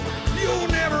people. You'll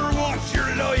never watch your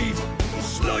life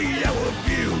slide out of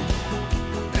view.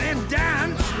 And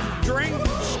dance, drink,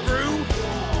 screw,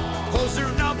 'cause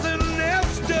there's nothing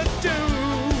else to do.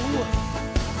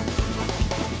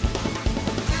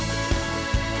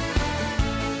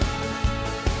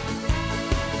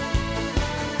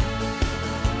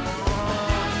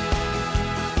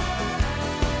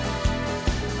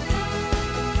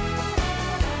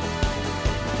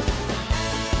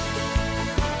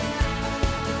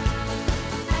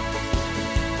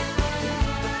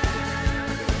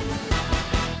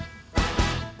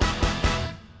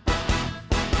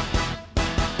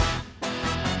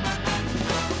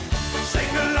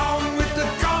 Sing along with the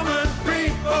common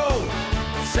people.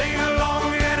 Sing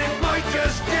along and it might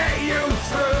just get you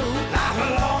through. Laugh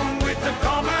along with the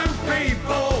common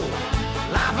people.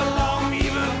 Laugh along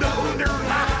even though they're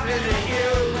laughing at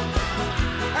you.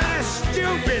 And the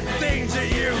stupid things that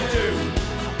you do.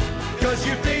 'Cause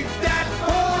you think that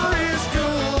poor is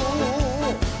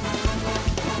cool.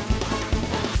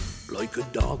 Like a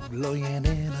dog lying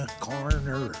in a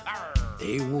corner.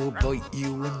 They will bite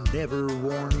you and never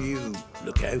warn you.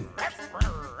 Look out.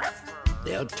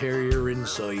 They'll tear your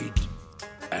inside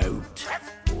out.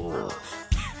 Oh.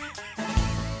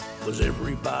 'Cause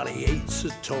everybody hates a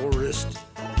tourist,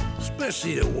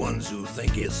 especially the ones who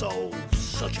think it's all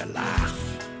such a laugh.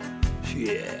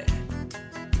 Yeah.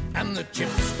 And the chip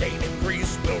stain and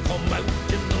grease will come out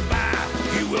in the bath.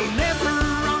 You will never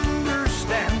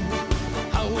understand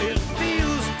how it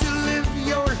feels to live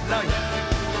your life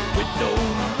with no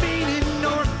meaning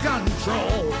nor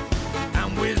control,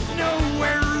 and with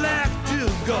nowhere left to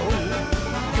go.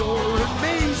 You're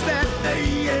amazed that they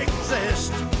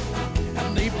exist,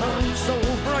 and they burn so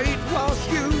bright whilst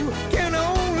you can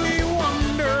only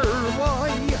wonder why.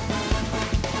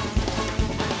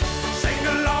 Sing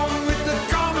along with the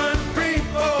common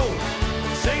people.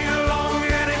 Sing along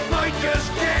and it might just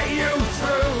get you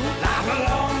through. Laugh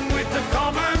along with the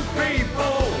common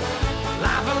people.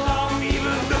 Laugh along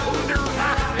even though they're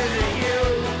laughing at you.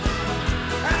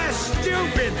 And the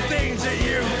stupid things that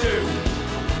you do.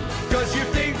 'Cause you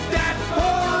think that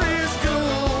poor is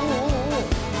cool.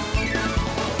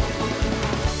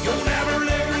 You'll never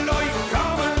live like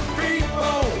common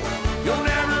people. You'll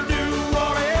never do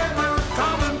whatever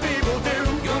common people do.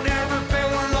 You'll never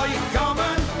feel like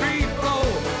common people.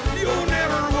 You'll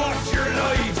never watch your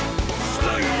life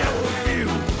slide out of view.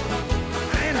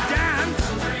 And dance,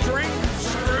 drink,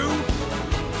 screw,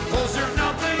 'cause there's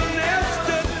nothing else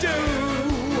to do.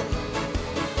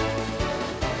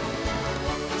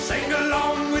 Sing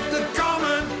along with the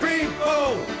common people.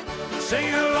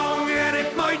 Sing along and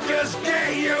it might just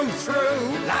get you through.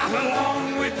 Laugh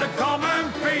along with the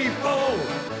common people.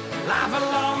 Laugh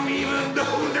along even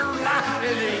though they're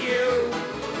laughing at you.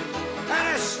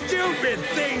 And the stupid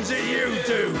things that you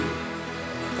do.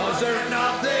 'Cause there's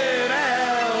nothing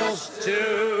else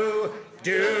to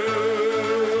do.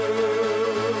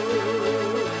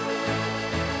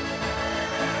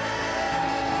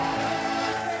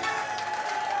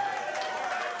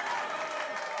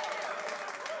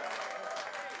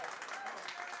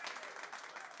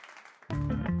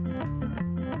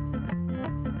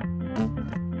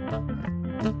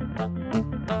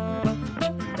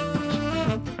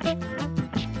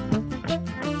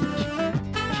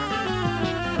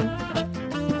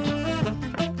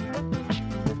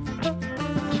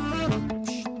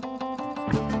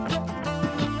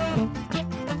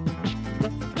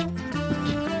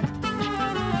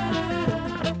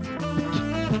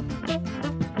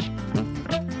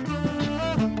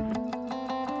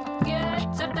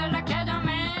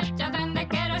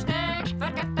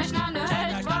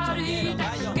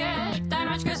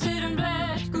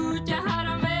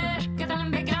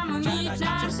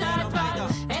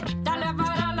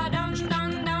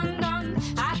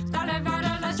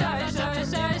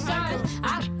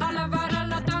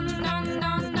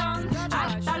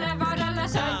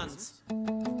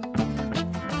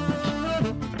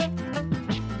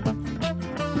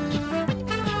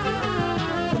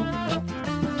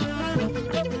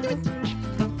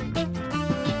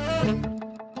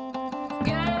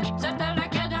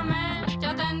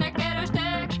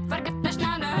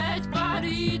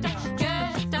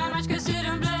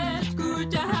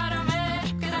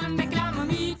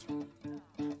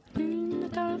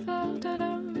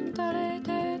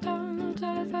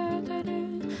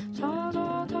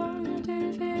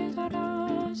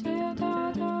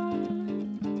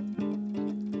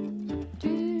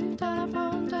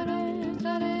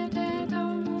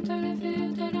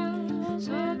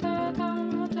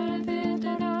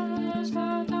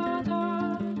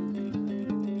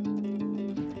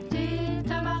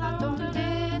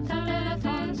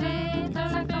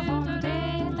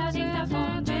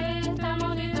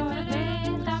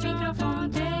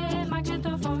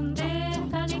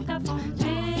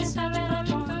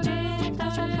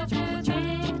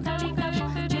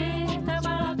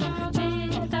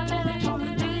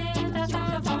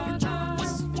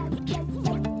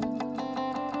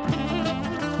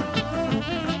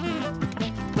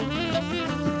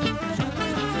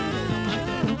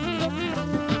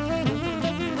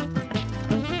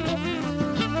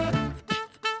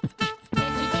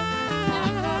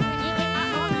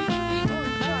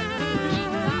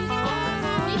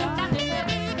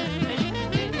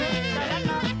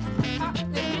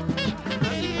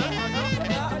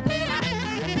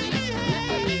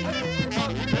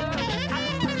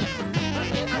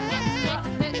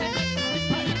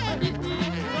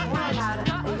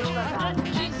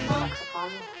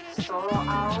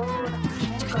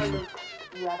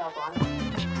 Aragón.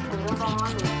 Pero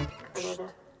Romani, Brede,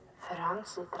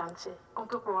 Franci, Franci,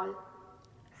 Ontopol,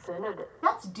 Thunade.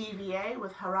 That's DVA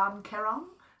with Haram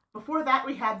Karam. Before that,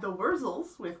 we had the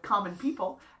Wurzels with Common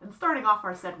People. And starting off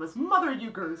our set was Mother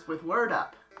Uyghurs with Word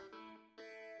Up.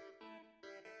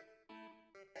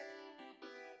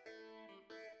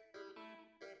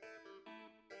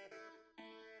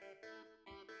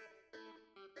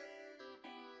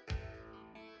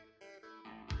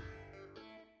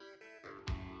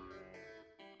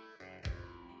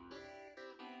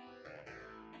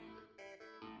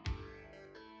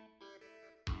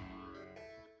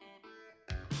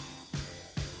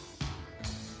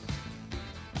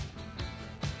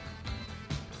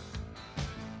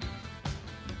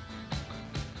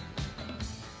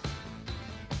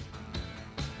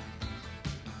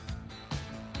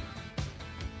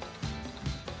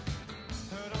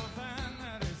 Heard of a van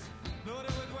that is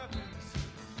loaded with weapons,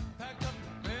 packed up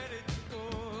and ready to go.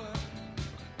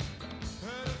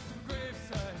 Heard of some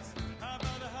gravesites out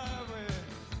by the highway,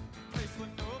 a place where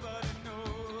nobody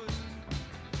knows.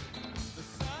 The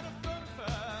sound of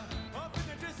gunfire off in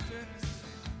the distance,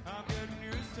 I'm getting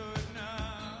used to it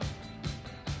now.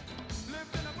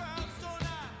 Lived in a brownstone,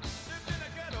 I lived in a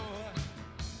ghetto,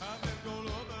 I've lived all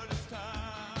over this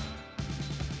town.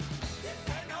 This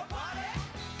ain't no party.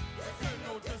 This ain't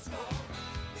no disco.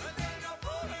 This ain't no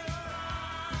fooling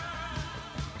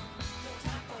around. No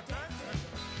time for dancing.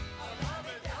 I love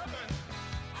it, loving.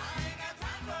 I ain't got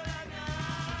time for that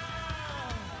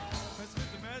now. Let's get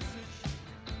the message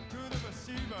to the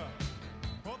receiver.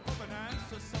 Hope of an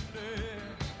answer someday.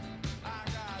 I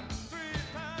got 3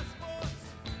 passports,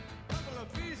 couple of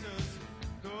visas.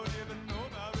 Don't even know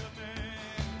my real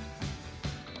name.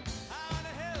 Out on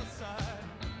the hillside,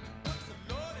 books are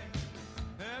loading.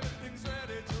 Everything's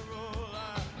ready to roll.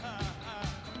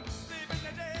 Sleep in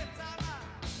the daytime, I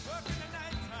work in the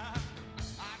nighttime.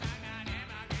 I got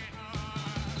get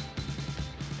home.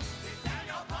 This ain't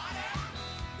no party.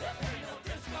 This ain't no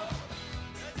disco.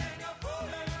 This ain't no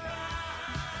fooling around.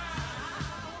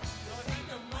 This ain't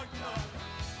no mud club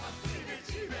or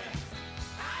CBGB.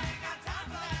 I ain't got time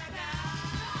for that now.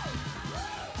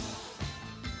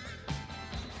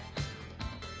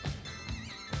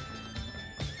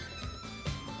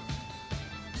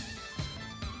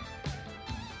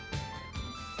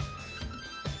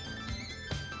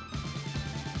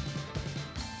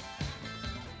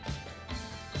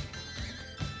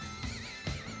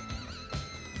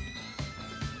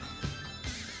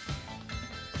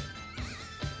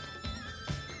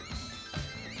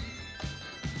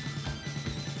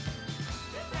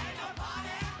 This ain't no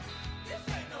party. This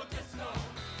ain't no disco.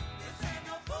 This ain't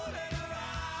no fooling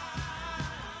around.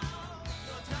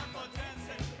 No time for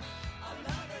dancing. I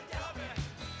love it, loving.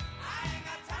 I ain't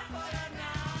got time for that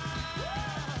now.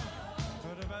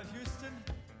 Heard about Houston.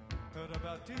 Heard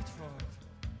about Detroit.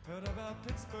 Heard about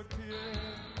Pittsburgh, PA.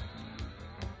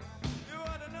 You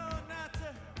ought to know not to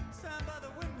stand by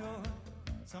the window.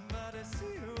 Somebody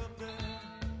see you up there.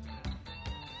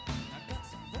 I got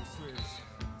some groceries,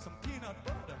 some peanut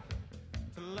butter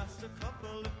to last a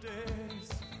couple of days.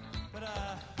 But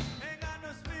I ain't got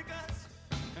no speakers,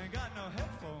 ain't got no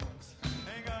headphones,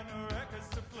 ain't got no records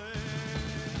to play.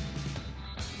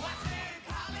 What's in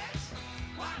college?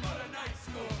 Why go to night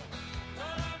school?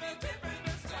 Gonna be different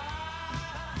this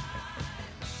time.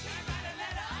 Can't write a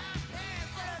letter, can't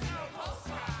send no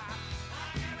postcard. I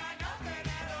can't write nothing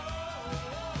at all.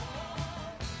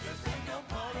 This ain't no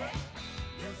party.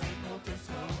 This ain't no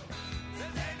disco.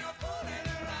 This ain't no fooling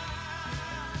around.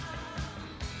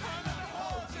 I'm gonna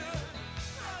hold you.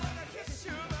 I'm gonna kiss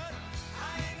you, but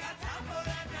I ain't got time for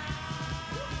that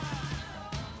now.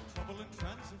 Trouble in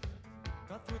transit.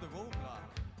 Got through the roadblock.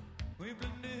 We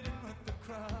blended in with the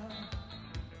crowd.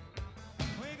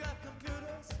 We got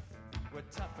computers. We're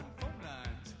tapping phone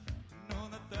lines. Know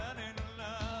that ain't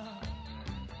allowed.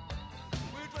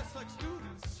 We dress like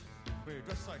students. We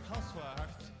dress like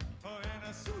housewives. Or in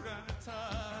a suit and a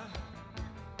tie.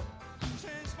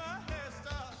 Changed my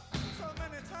hairstyle so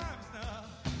many times now.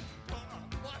 Don't know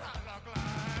what I look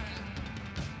like.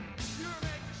 You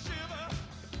make me shiver.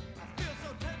 I feel so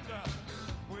tender.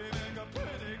 We make a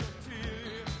pretty good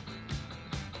team.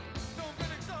 Don't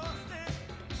get exhausted.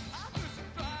 I do some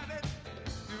driving.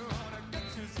 You ought to get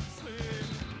you some sleep.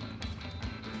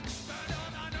 Turn on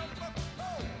my notebooks.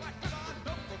 Oh, I put on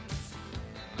notebooks.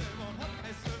 They won't help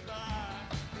me survive.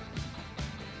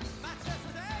 My chest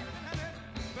is aching and it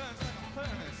burns like a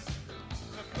furnace.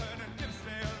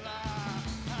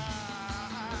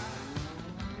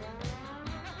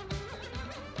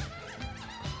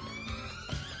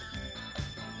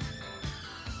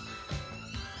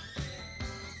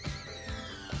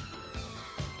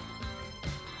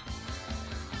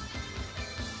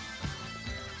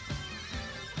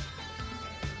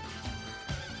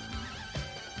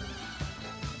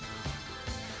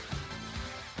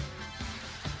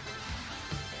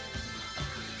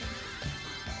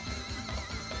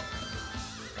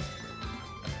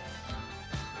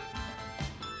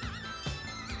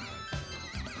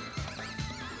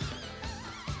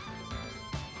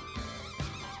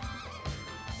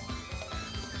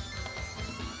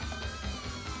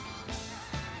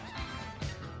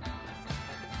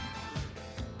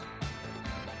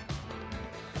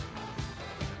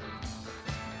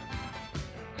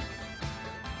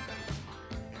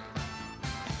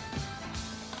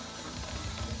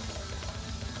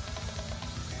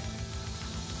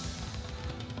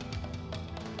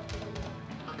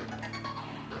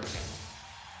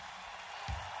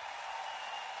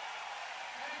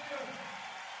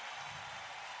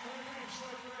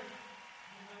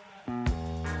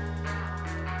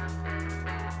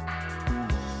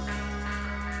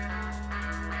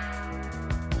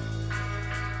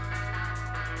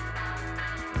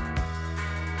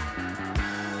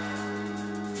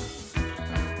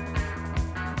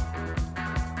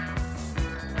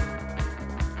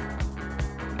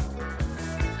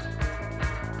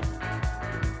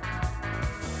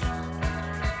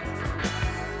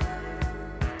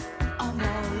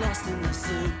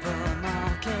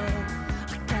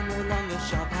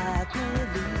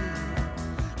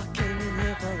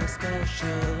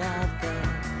 special offer,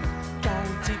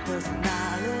 guaranteed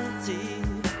personality.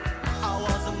 I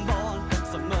wasn't born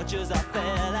so much as I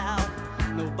fell out.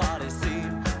 Nobody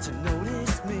seemed to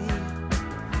notice me.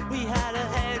 We had a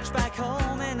hedge back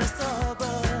home in the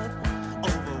suburb,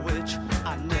 over which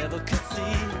I never could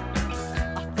see.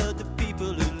 I heard the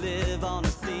people who live on the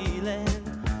ceiling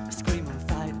scream and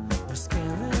fight or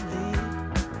scarily.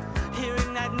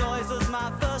 Hearing that noise was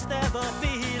my first ever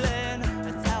feeling.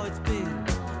 That's how it's been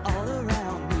all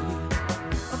around me.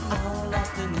 I'm all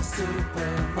lost in the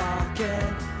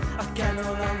supermarket. I can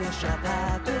no longer shop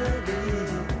happily.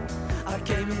 I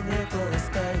came in here for a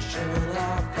special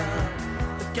offer,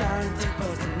 a guaranteed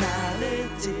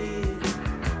personality.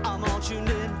 I'm all tuned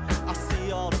in, I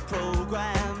see all the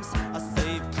programs. I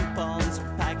save coupons for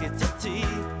packets of tea.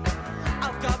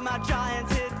 I've got my giant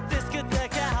hit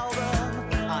discotheque album.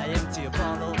 I empty a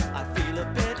bottle, I feel a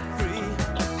bit free.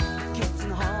 Kids in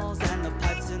the halls and the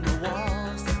pipes in the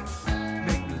walls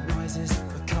make me noises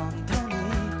for company.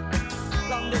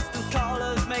 Long distance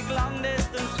callers make long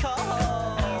distance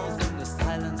calls, and the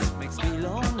silence makes me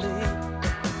lonely.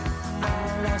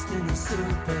 I'm lost in the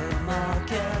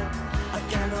supermarket. I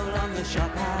can no longer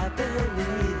shop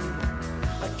happily.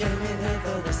 I came in here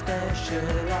for the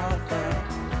special offer,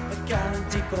 a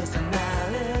guaranteed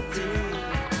personality.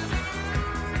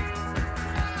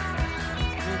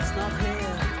 It's not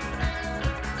here.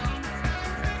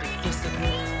 It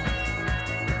disappeared.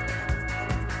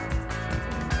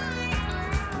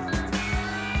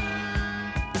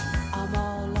 I'm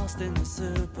all lost in the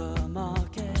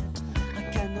supermarket. I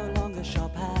can no longer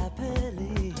shop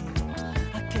happily.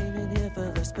 I came in here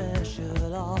for the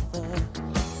special offer,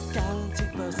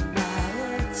 guaranteed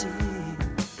personality.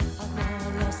 I'm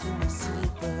all lost in the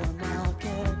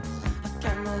supermarket. I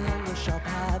can no longer shop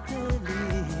happily.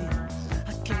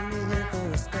 I came in here for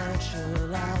a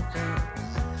special offer,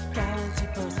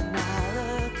 guaranteed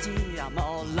personality. I'm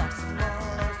all lost. I'm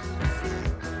all lost.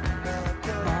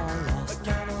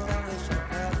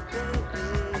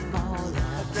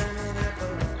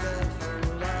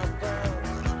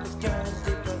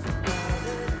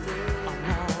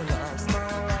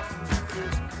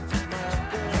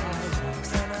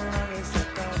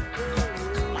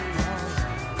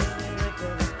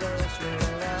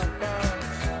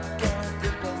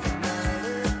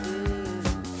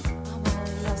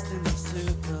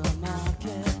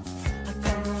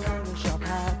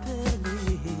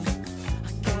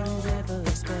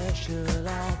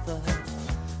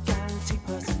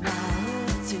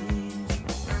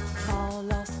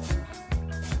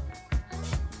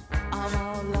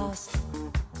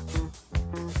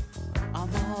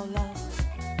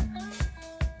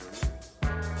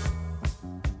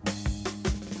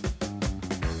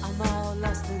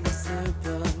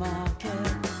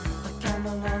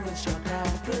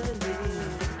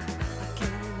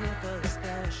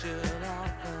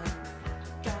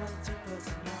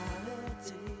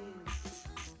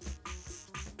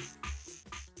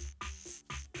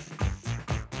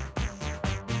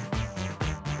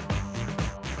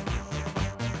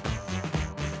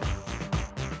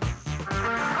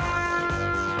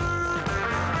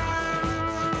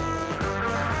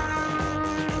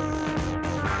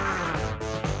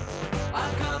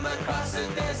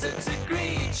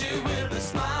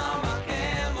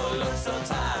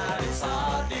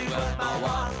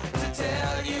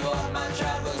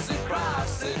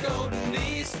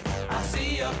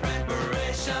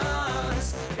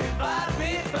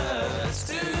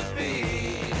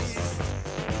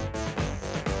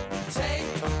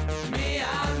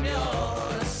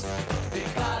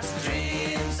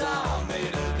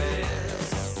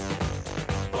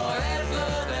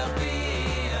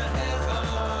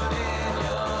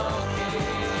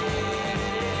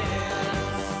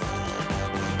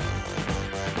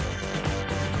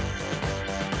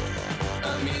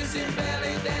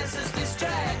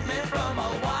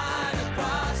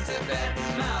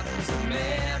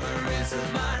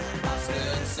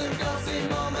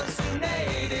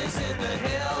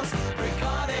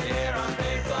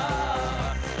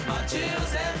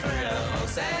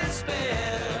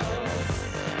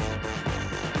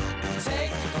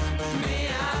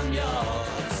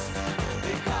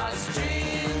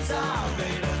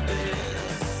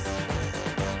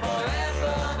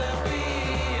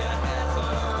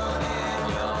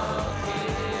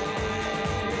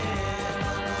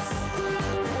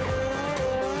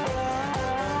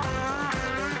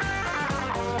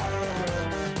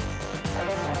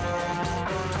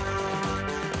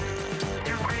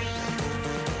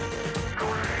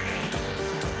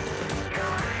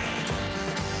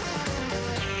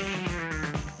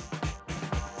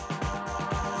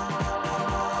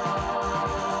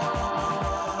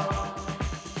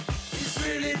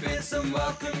 welcome,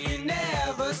 welcome. You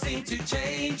never seem to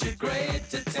change. You're great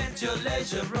to tempt your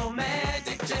leisure,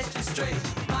 romantic gesture straight.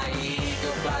 My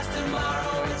ego flies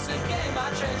tomorrow. It's a game I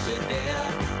treasure,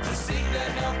 dear, to seek the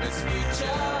helpless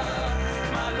future.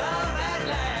 My love, at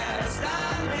last,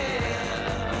 I'm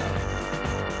here.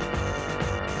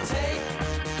 Take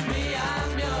me,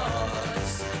 I'm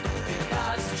yours,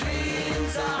 because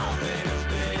dreams are made of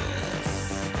this.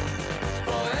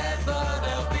 Forever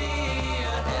there'll be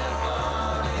a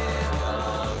heaven in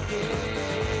your kiss.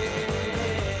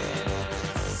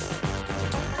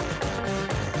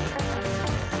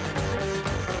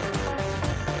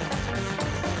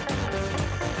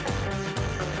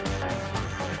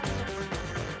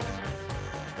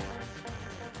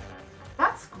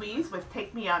 That's Squeeze with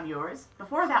Take Me, I'm Yours.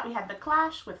 Before that, we had The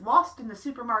Clash with Lost in the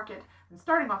Supermarket. And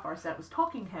starting off our set was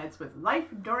Talking Heads with Life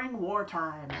During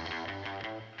Wartime.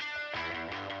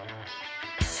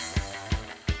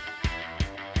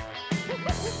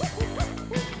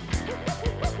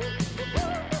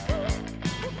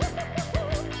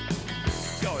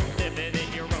 You're living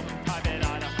in your own private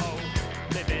Idaho.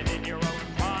 Living in your own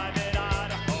private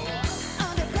Idaho.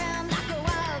 Underground like a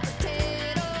wild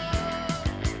potato.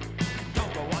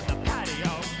 Don't go on the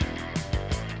patio.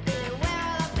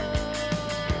 Beware of the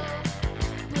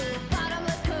blue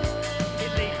bottomless pool.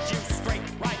 It leads you straight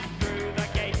right through the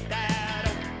gate that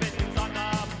opens on the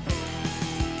pool.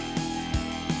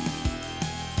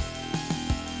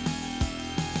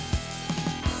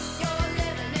 You're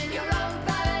living in your own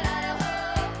private Idaho.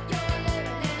 You're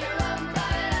living in your own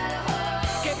private Idaho.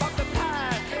 Give up the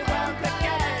past, beware of the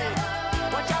game.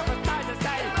 Watch out for signs that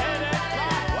say hit it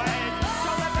right ways.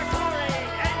 Don't let the glory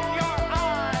in your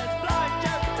eyes blind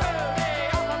you to the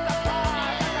awful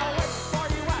surprise. And I'll wait for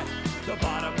you at the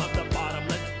bottom of the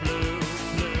bottomless blue,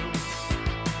 blue,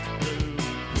 blue.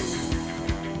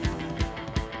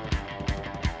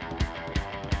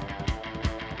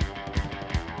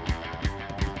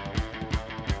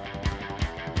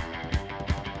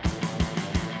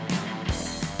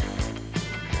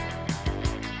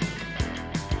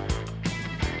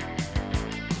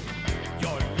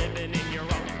 You're living in your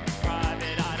own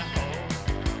private Idaho.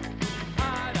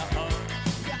 Idaho.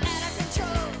 You're out of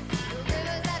control. The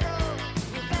rivers that roll.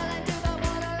 You fell into the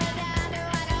water and down to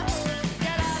Idaho.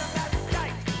 Get out of that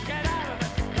state. Get out of the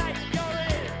state you're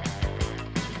in.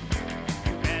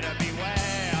 You better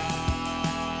beware.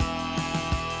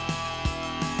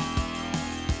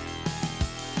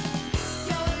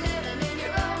 You're living in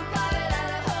your own private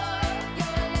Idaho.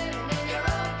 You're living in your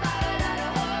own private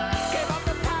Idaho. Give up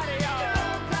the patio. Your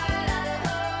own private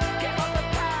Idaho. Give up the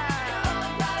past.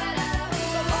 Private Idaho.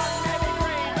 The road may be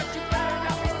green, but you better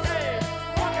not be seen.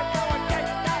 Walking through a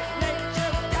gate that leads you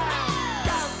down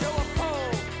to a pool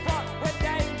fraught with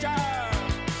danger.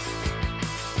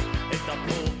 It's a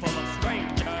pool full of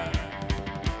strangers.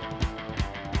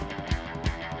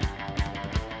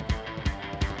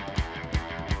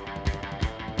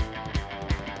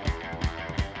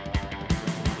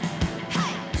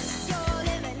 Hey, you're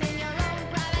living in your own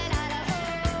private Idaho.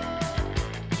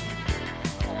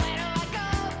 Where do I go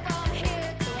from here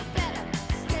to a better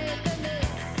state than this?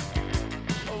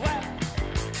 Well,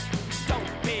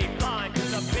 don't be blind to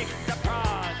the big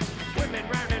surprise. Swimming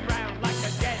round and round like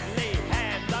a deadly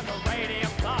hand on a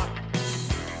radium clock.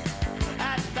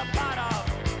 At the bottom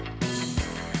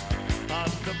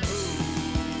of the pool.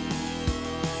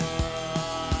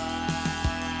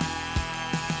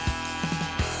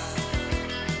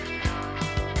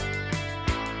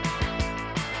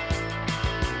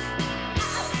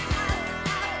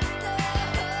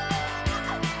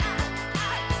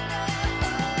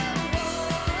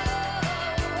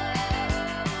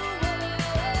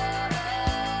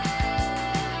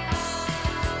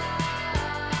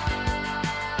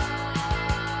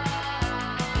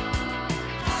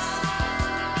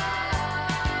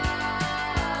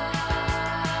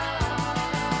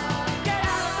 Get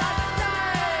out of that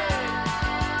state!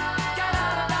 Get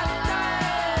out of that state!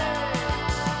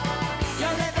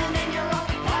 You're living in your own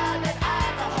private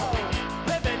Idaho.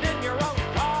 Living in your own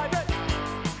private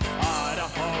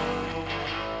Idaho.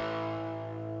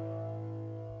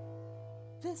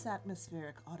 This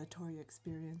atmospheric auditory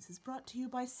experience is brought to you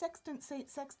by Sextant St.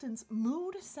 Sexton's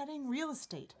Mood Setting Real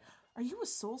Estate. Are you a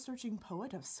soul-searching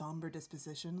poet of somber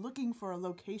disposition looking for a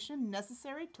location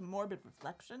necessary to morbid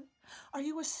reflection? Are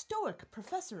you a stoic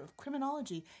professor of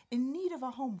criminology in need of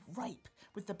a home ripe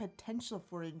with the potential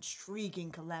for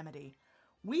intriguing calamity?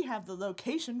 We have the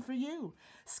location for you.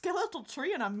 Skeletal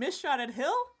tree on a mist-shrouded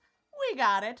hill? We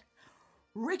got it.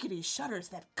 Rickety shutters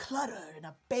that clutter in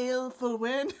a baleful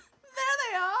wind? There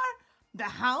they are. The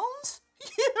hounds?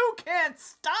 You can't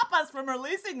stop us from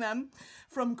releasing them.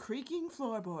 From creaking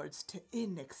floorboards to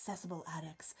inaccessible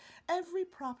attics, every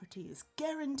property is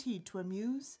guaranteed to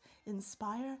amuse,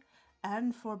 inspire,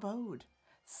 and forebode.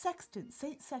 Sexton,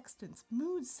 St. Sexton's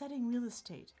mood-setting real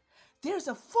estate. There's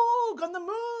a fog on the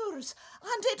moors,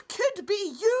 and it could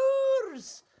be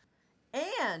yours.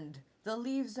 And the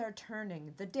leaves are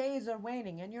turning, the days are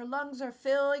waning, and your lungs are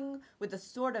filling with the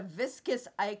sort of viscous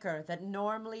ichor that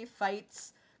normally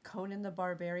fights Conan the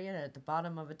Barbarian at the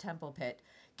bottom of a temple pit.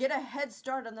 Get a head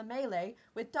start on the melee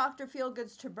with Dr.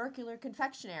 Feelgood's tubercular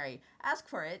confectionery. Ask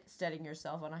for it, steadying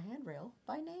yourself on a handrail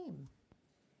by name.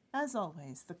 As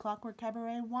always, the Clockwork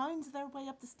Cabaret winds their way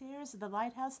up the stairs of the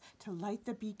lighthouse to light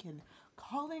the beacon,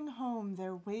 calling home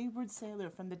their wayward sailor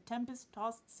from the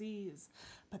tempest-tossed seas.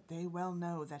 But they well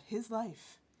know that his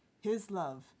life, his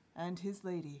love, and his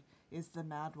lady is the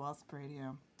Mad Wasp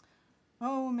Radio.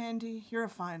 Oh, Mandy, you're a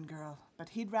fine girl, but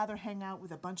he'd rather hang out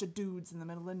with a bunch of dudes in the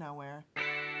middle of nowhere.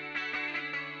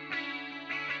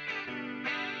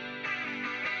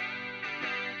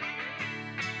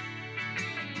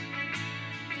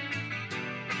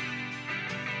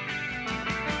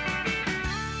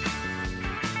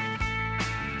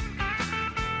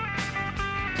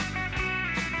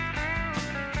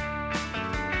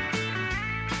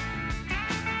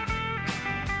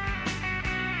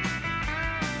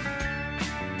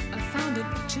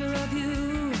 Of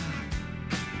you.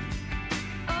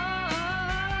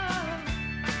 Oh,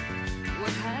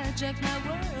 what hijacked my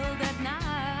world at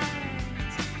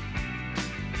night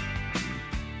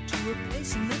to a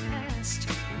place in the past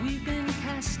we've been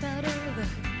cast out of.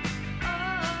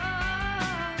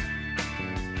 Oh,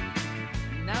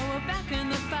 now we're back in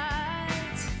the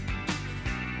fight.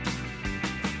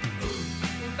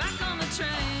 We're back on the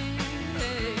train.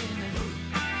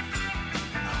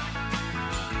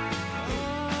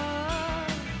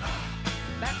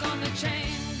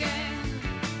 Chain gang.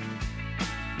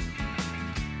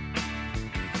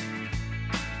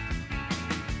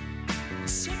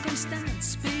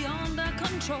 Circumstance beyond our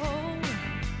control.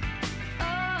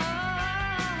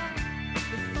 Oh,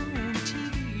 the phone,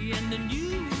 TV, and the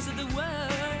news of the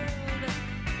world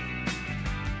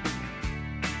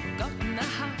got in the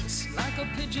house like a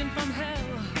pigeon from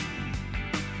hell.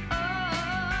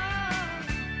 Oh,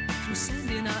 through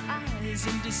sand in our eyes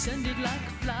and descended like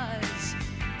flies.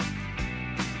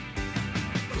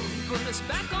 Put us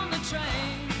back on the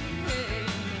train.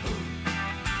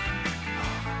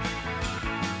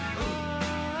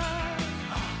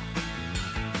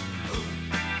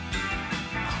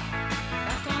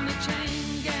 Back on the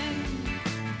chain gang.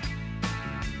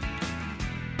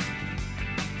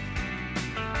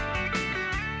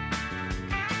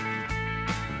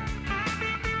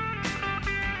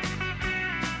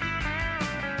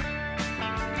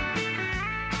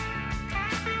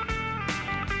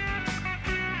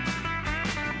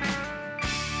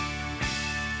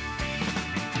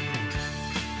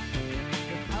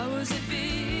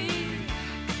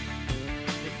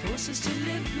 To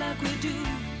live like we do,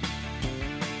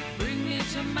 bring me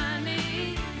to my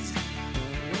knees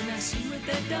when I see what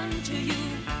they've done to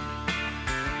you.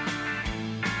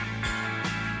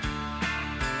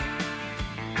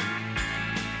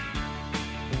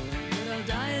 But I'll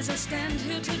die as I stand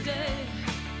here today,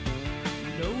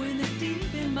 knowing that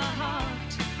deep in my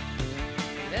heart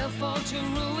they'll fall to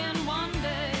ruin one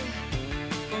day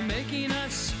for making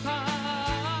us part.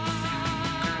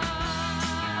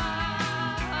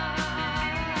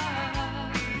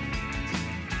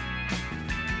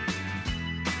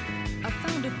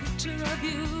 A picture of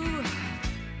you.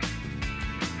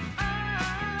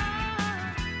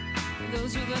 Ah,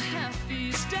 those were the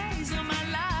happiest days of my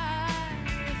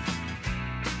life.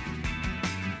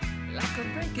 Like a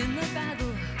break in the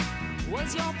battle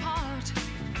was your part.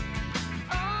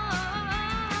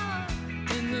 Ah,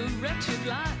 in the wretched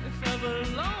life of a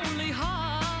lonely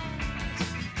heart.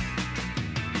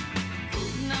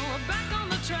 Now we're back on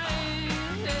the train.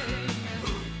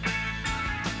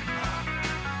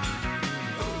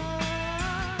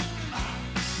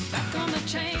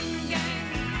 Chain gang.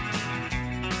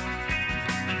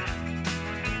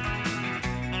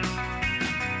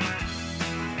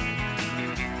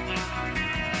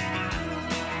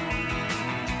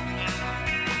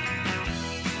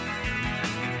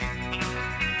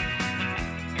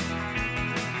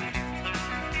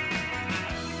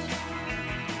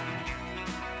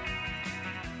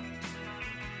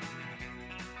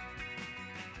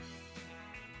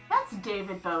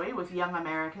 David Bowie with Young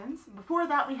Americans. Before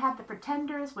that, we had the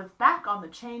Pretenders with Back on the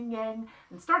Chain Gang.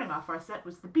 And starting off our set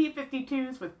was the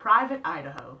B-52s with Private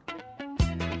Idaho.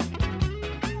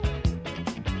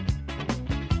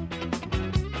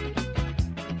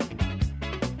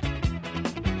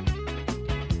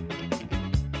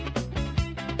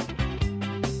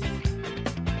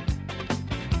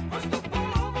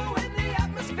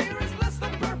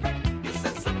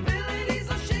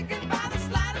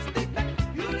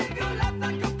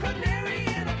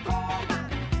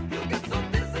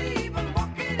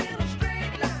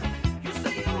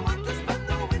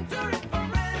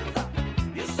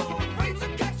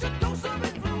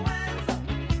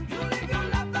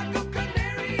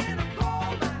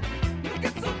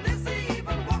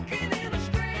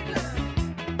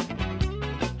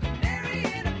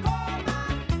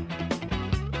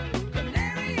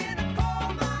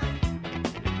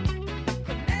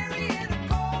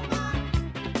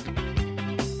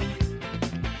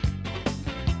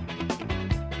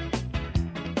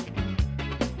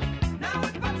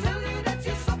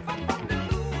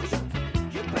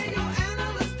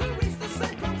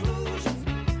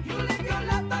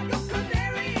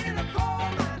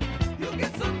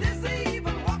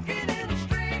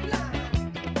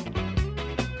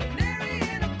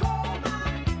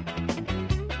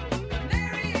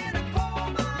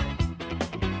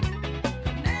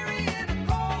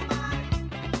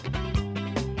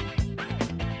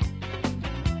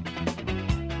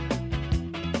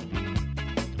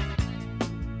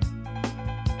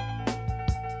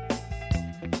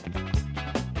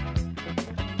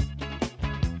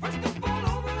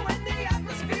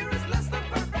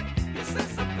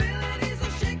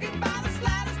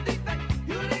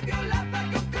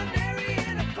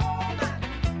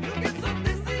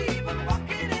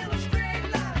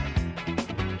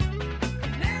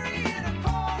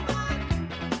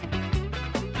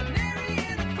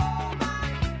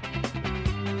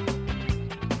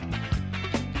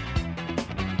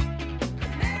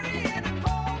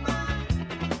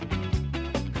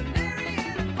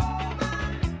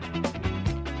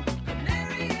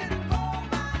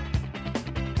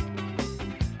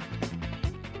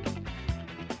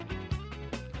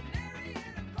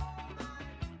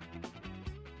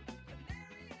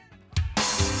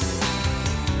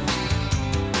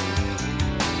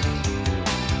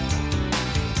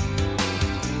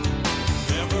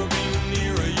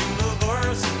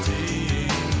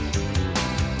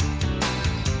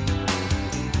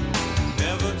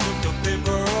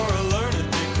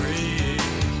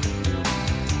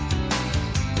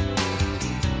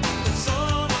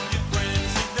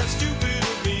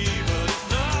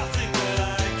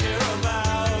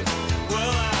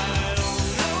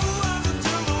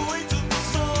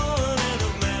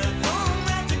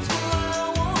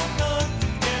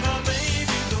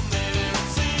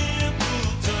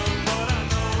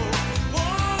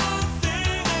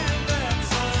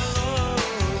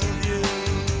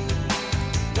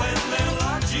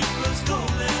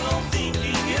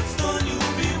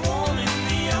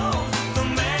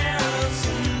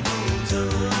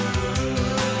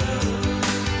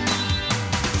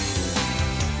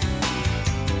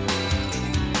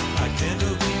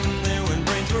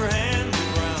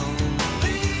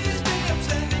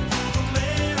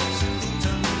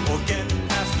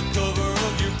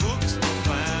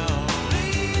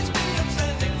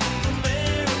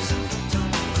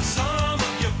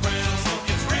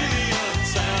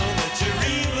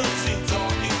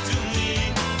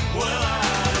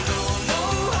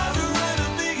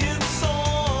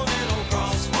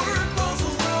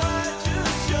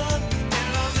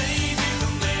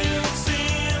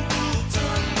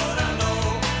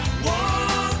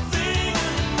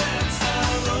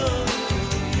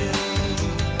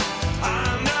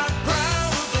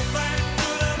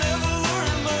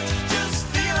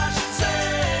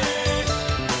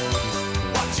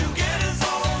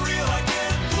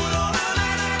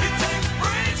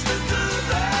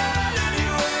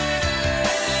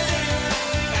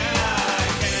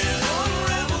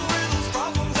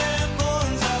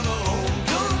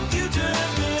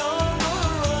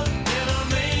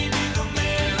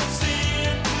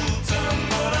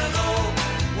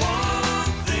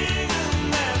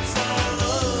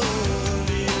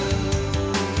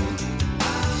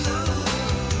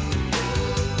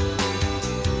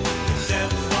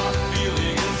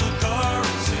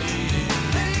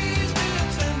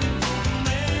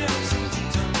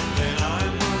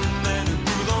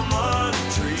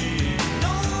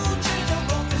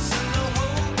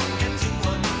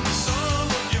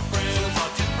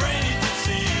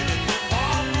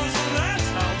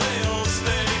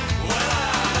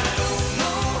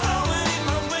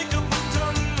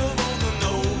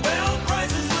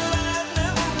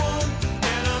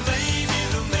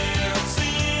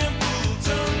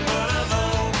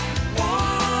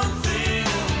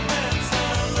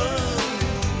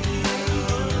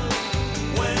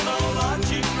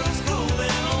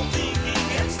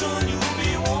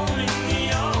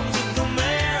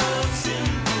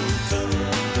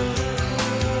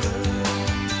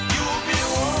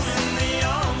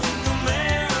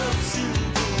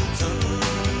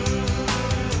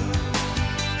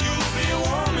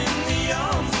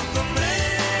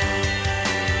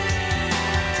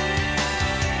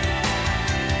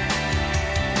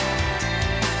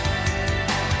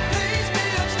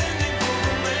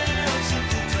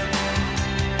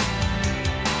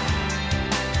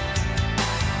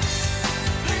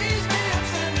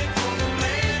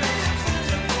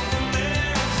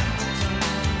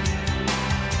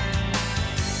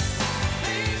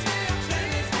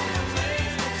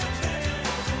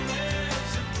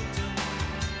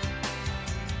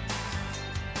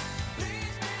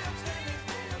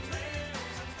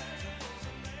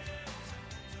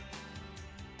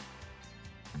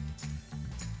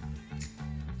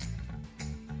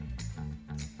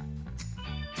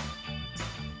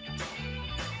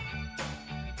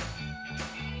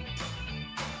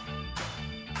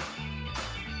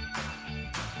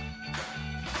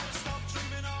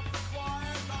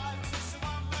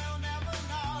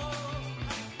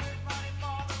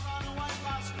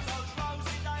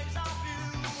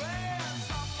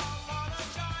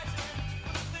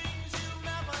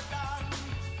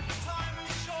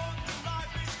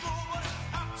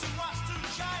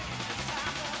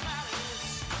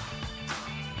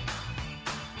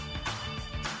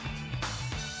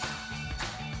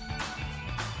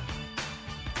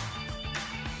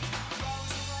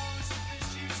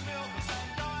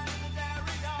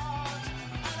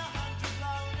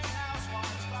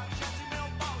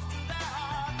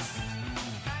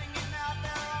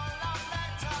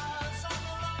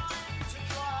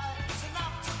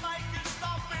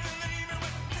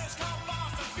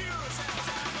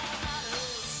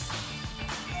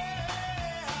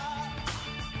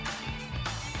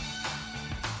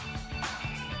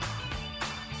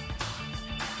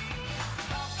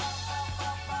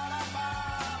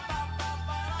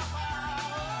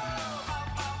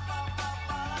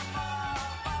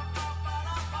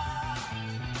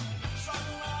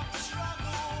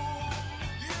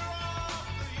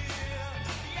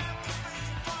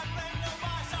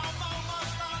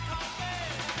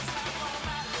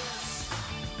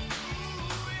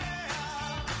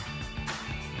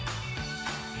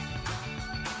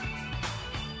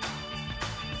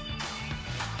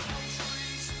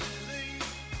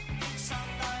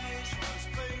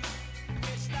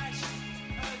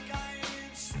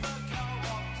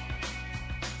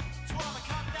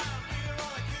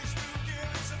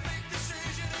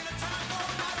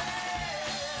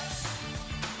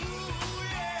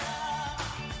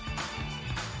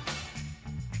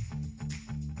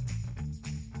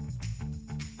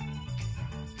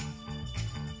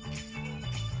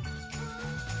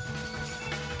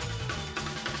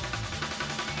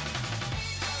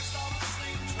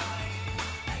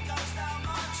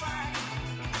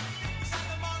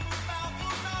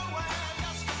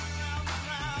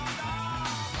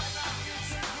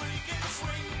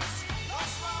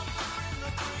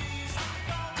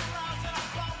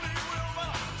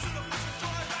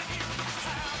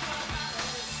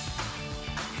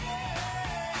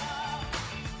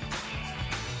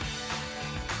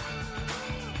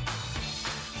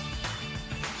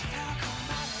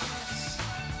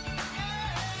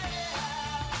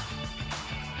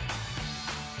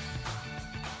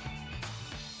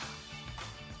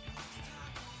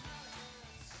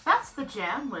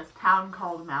 Jam with Town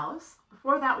Called Malice.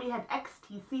 Before that, we had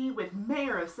XTC with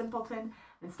Mayor of Simpleton.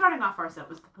 And starting off our set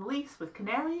was The Police with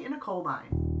Canary in a Coal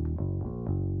Mine.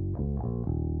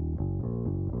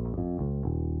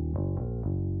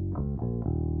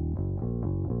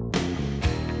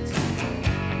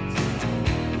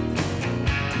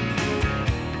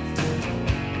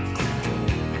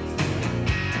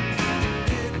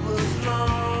 It was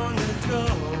long ago,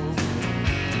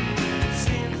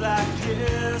 seems like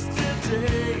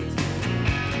yesterday.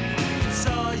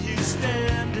 Saw you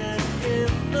standing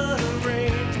in the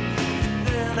rain,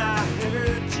 then I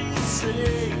heard you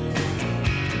say,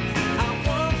 I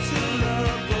want to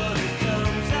love but it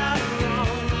comes out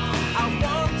wrong. I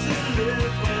want to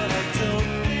live but I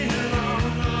don't belong.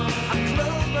 I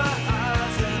close my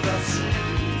eyes and I see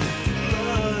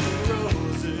blood and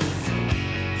roses.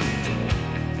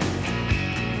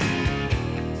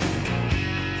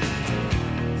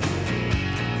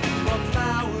 Well,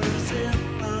 flowers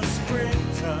in the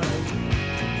springtime.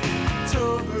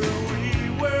 October we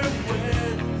were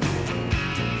wed.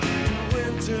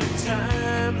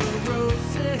 Wintertime the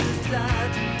roses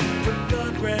died. The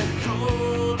blood ran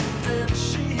cold and then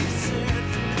she said,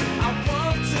 I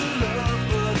want to love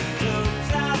but it comes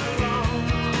out wrong.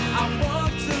 I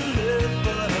want to live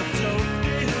but I don't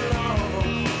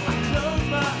belong. I close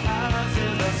my eyes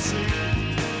and I see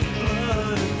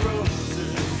blood and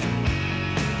roses.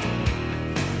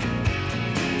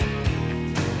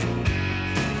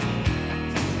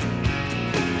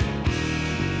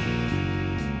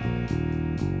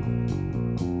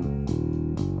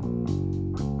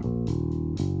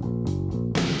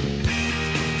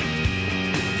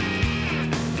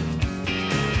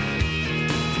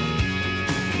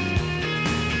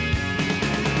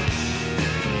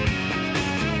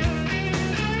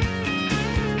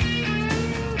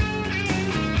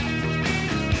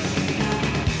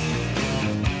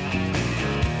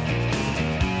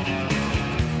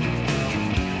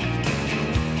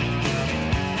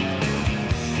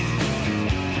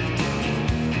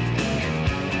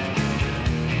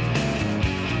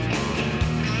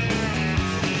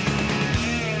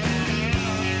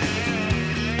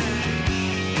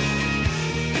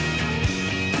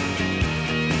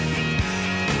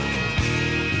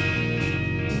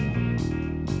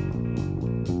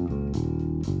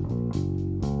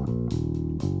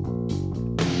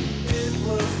 It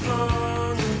was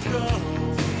long ago,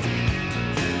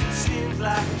 seems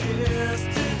like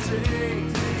yesterday.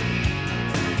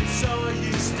 Saw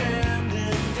you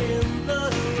standing in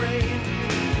the rain,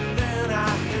 then I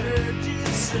heard you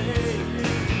say,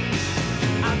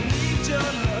 I need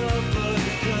your love but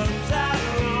it comes out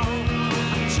wrong.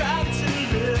 I try to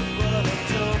live but I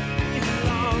don't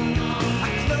belong. I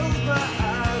close my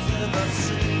eyes and I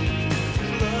see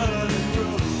blood and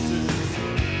roses.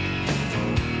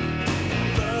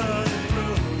 Blood and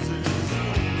roses,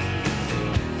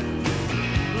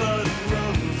 blood and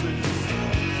roses,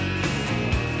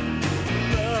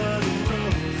 blood and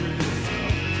roses.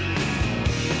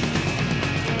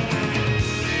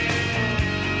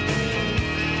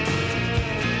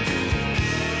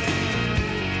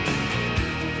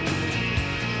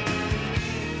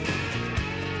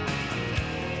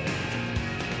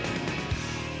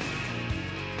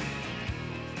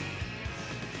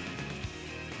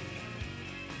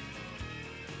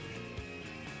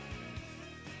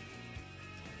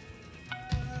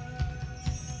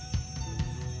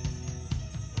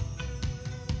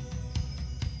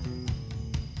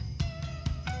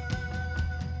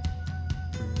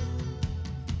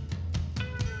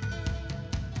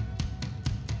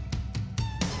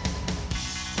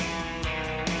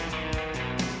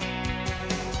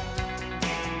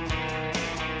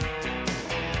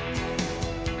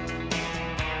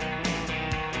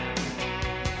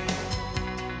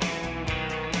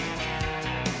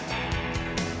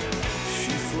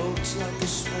 She floats like a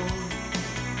swan,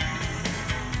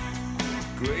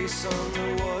 grace on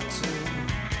the water,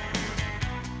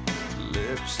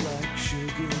 lips like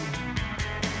sugar,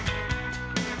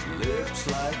 lips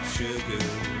like sugar.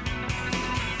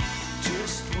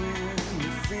 Just when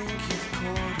you think you've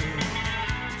caught her,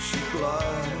 she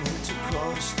glides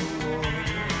across the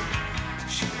water.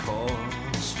 She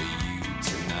calls for you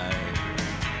tonight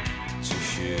to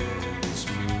share this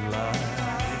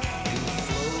moonlight. You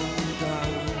flow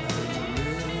down her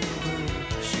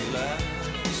river, she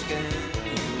laughs and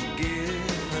you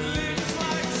give her lips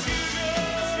like sugar,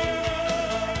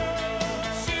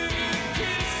 sugar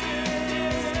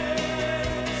kisses.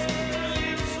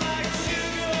 Lips like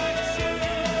sugar,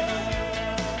 sugar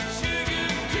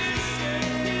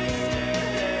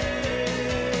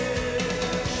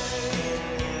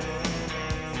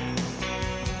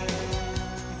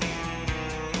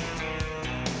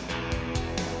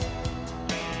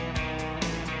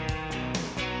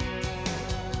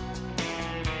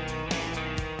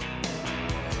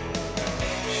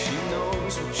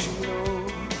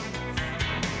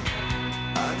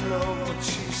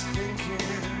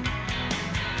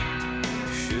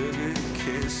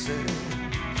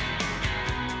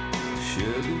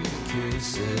sugar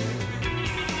kisses.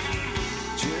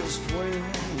 Just when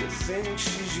you think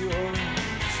she's yours,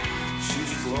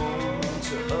 she's flown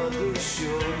to other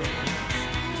shores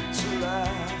to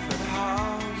laugh at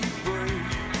how you break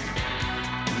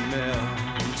and melt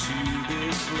into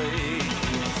this lake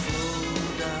and flow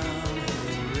down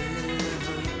a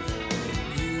river that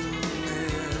you'll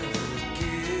never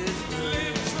give me.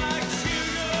 Lips like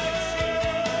sugar,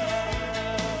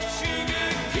 sugar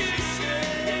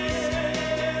kisses.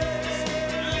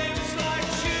 Lips like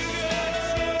sugar,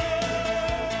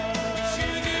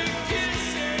 sugar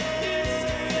kisses.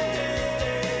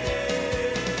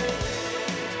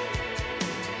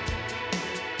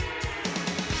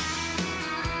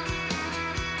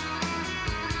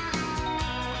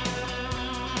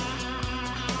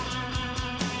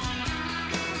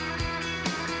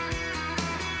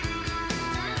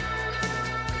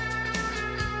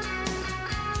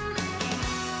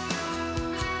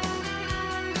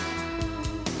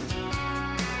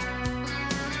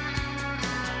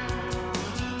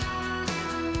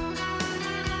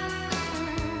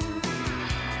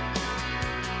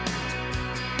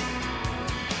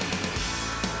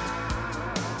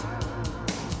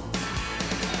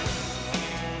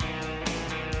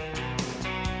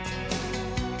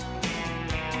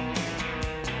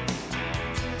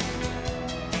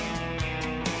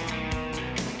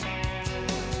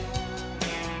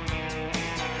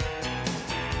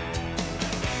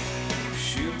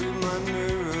 She'll be my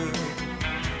mirror,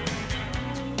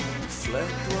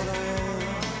 reflect what I am.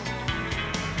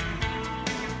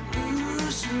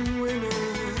 Losing winner,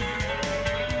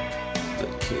 the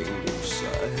king of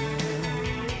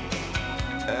Siam,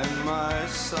 and my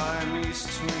Siamese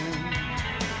twin,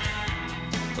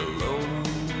 alone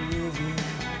on the river,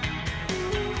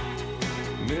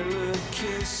 mirror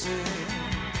kissing,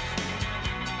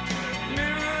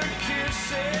 mirror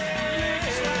kissing.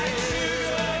 Lips like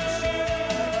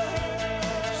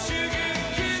sugar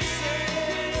kisses.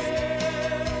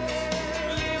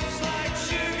 Lips like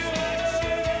sugar,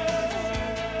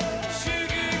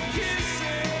 sugar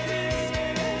kisses.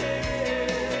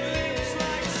 Lips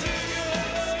like sugar,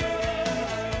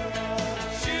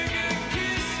 sugar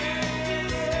kisses.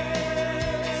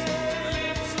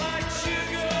 Lips like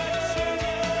sugar,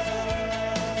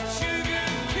 sugar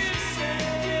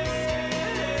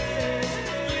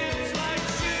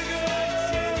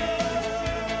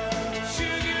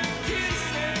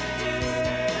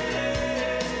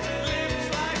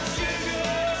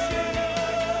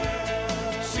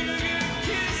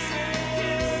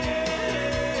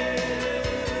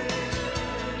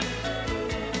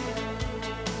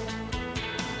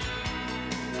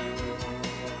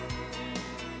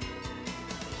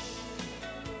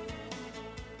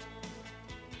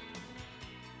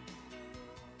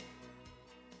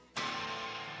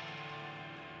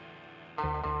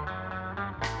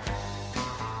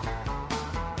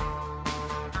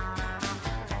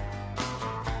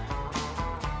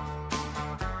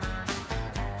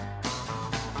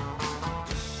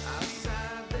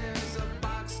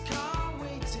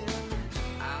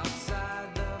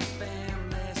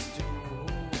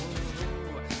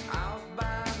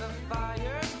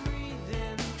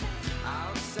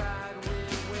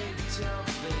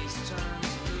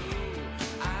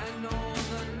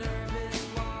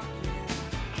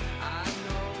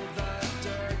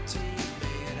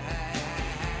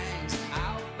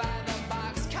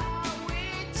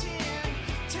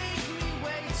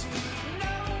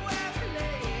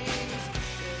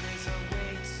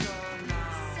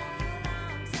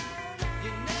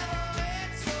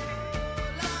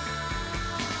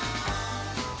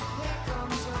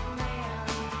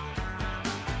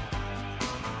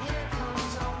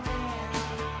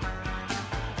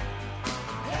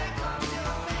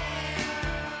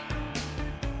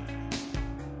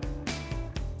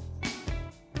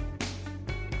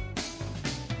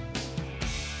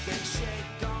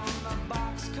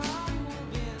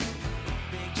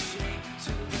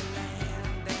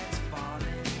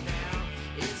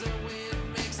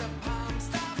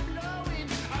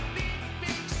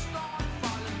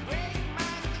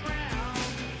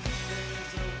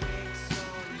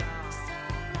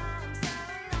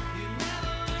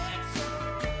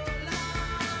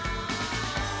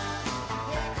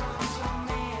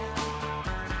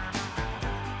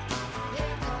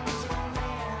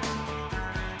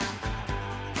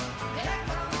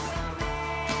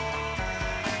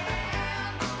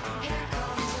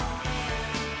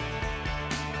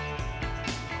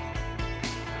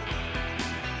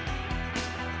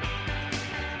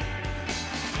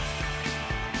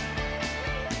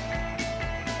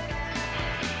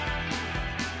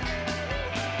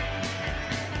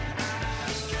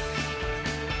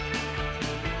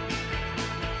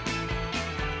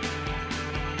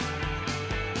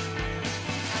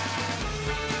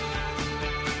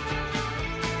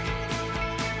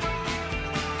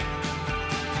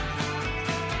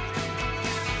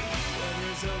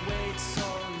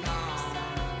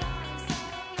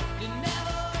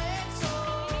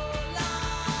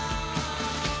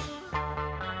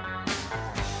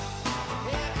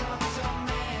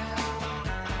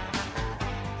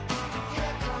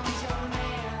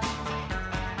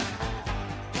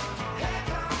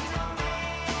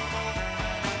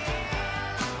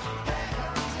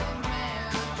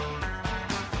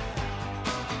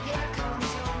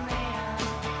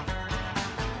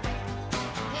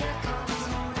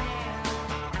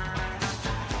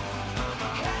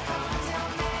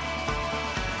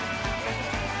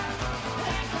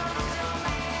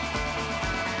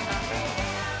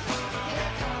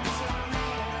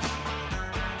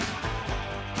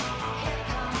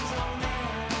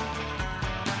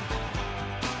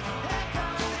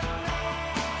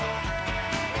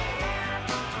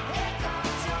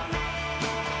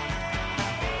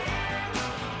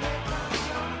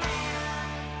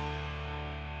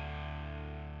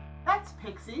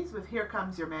Pixies with Here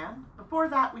Comes Your Man. Before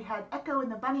that, we had Echo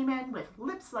and the Bunnymen with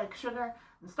Lips Like Sugar.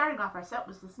 And starting off our set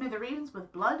was the Smithereens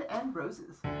with Blood and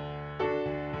Roses.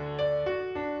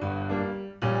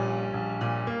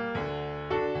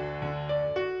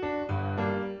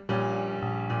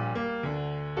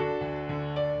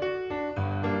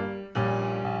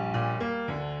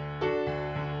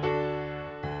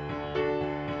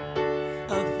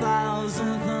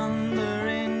 1,000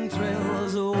 thundering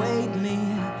thrills await me,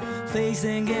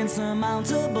 facing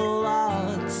insurmountable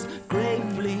odds.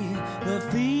 Gravely, the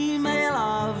female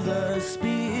of the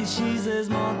species is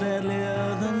more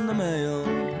deadlier than the male.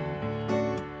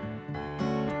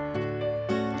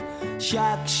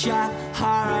 Shock, shock,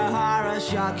 horror, horror,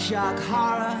 shock, shock,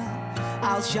 horror.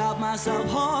 I'll shout myself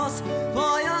hoarse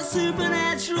for your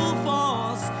supernatural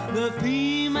force. The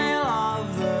female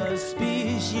of the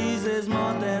species is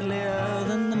more deadlier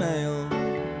than the male.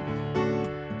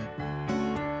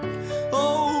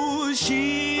 Oh,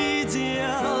 she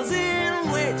deals in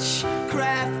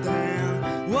witchcraft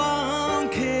and one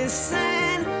kiss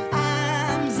and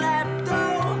I'm zapped.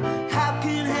 Oh, how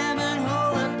can heaven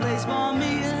hold a place for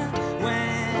me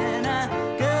when a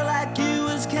girl like you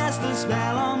has cast a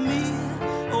spell on me?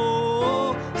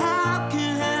 Oh, how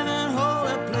can heaven hold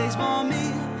a place for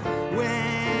me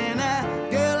when a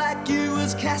girl like you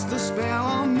has cast a spell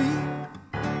on me?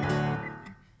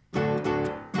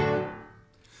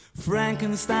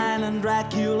 Frankenstein and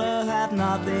Dracula have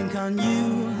nothing on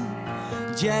you.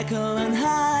 Jekyll and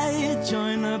Hyde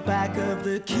join the back of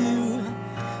the queue.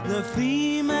 The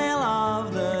female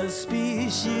of the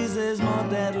species is more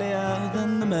deadlier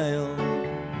than the male.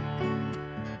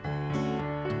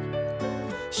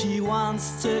 She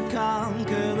wants to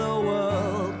conquer the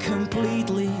world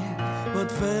completely,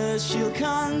 but first she'll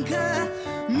conquer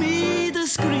me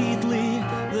discreetly.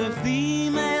 The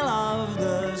female of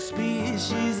the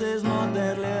species is more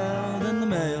deadlier than the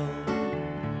male.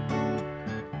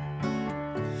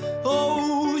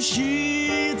 Oh,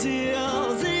 she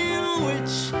deals in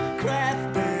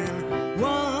witchcraft and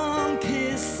one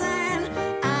kiss and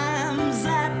I'm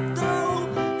zapped. Oh,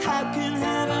 how can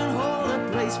heaven hold a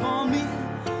place for me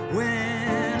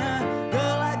when a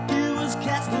girl like you has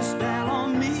cast a spell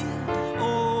on me?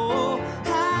 Oh,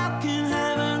 how can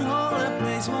heaven hold a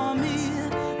place for me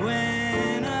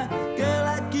when a girl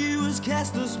like you has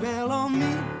cast a spell on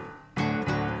me?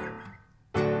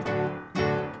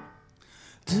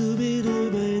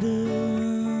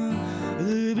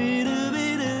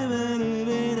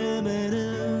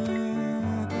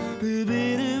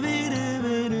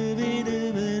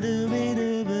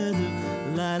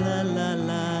 La la la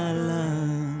la la.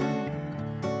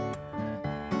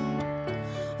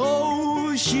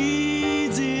 Oh, she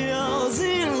deals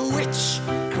in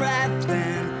witchcraft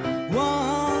and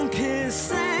one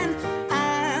kiss and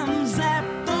I'm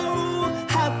zapped. Oh,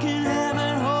 how can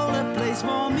heaven hold a place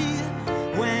for me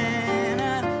when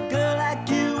a girl like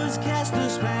you has cast a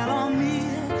spell on me?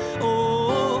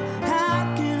 Oh,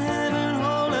 how can heaven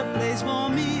hold a place for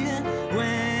me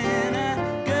when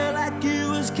a girl like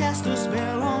you has cast a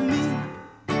spell on me?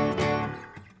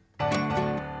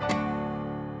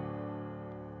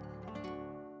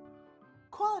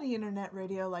 Quality internet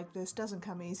radio like this doesn't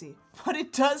come easy, but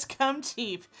it does come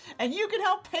cheap. And you can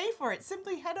help pay for it.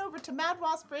 Simply head over to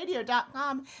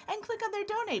madwaspradio.com and click on their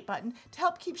donate button to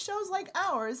help keep shows like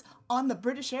ours on the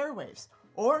British airwaves.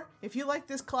 Or, if you like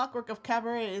this clockwork of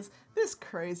cabarets, this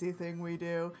crazy thing we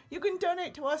do, you can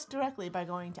donate to us directly by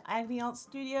going to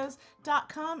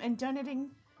agnealtstudios.com and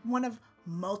donating one of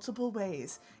multiple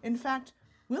ways. In fact,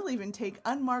 we'll even take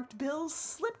unmarked bills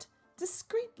slipped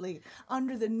discreetly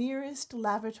under the nearest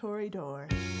lavatory door.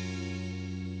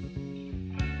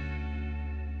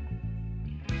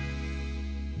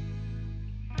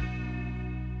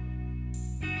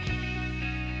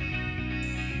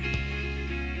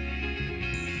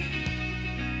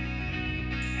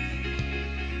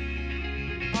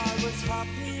 I was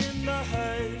happy in the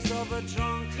haze of a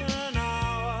drunken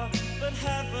hour, but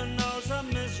heaven knows I'm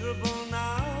miserable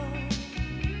now.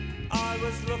 I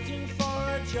was looking for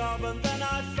a job and then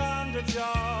I found a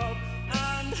job,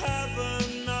 and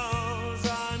heaven knows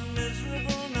I'm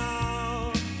miserable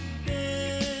now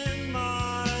in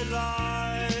my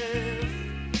life.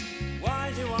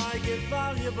 Why do I give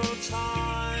valuable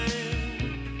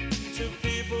time to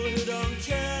people who don't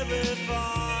care if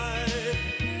I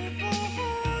live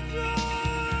or die?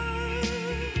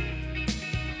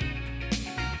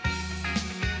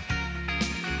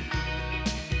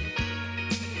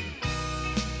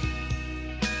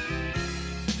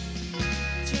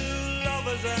 Two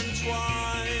lovers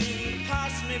entwined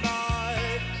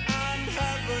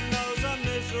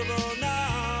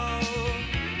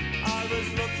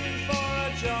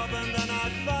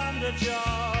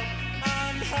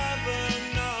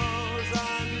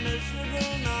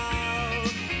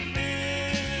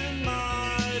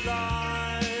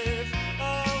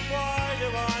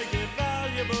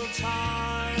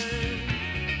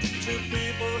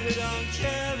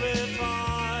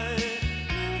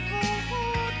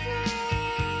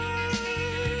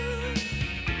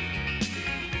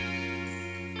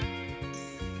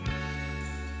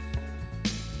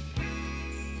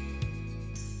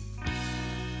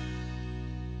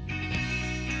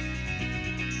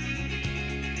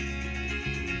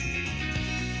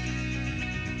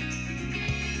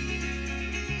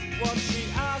what she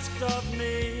asked of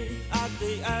me at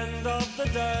the end of the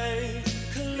day.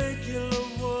 Caligula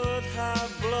would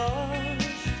have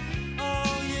blushed.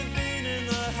 Oh, you've been in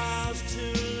the house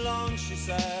too long, she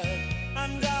said,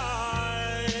 and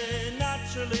I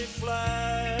naturally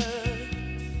fled.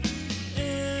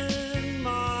 In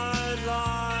my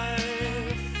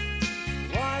life,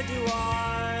 why do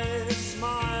I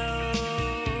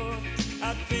smile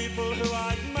at people who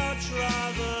I'd much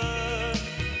rather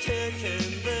kick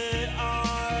in the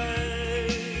eye?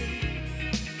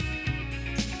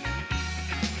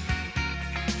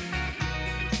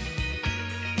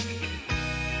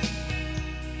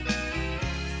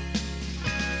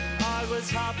 I was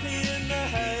happy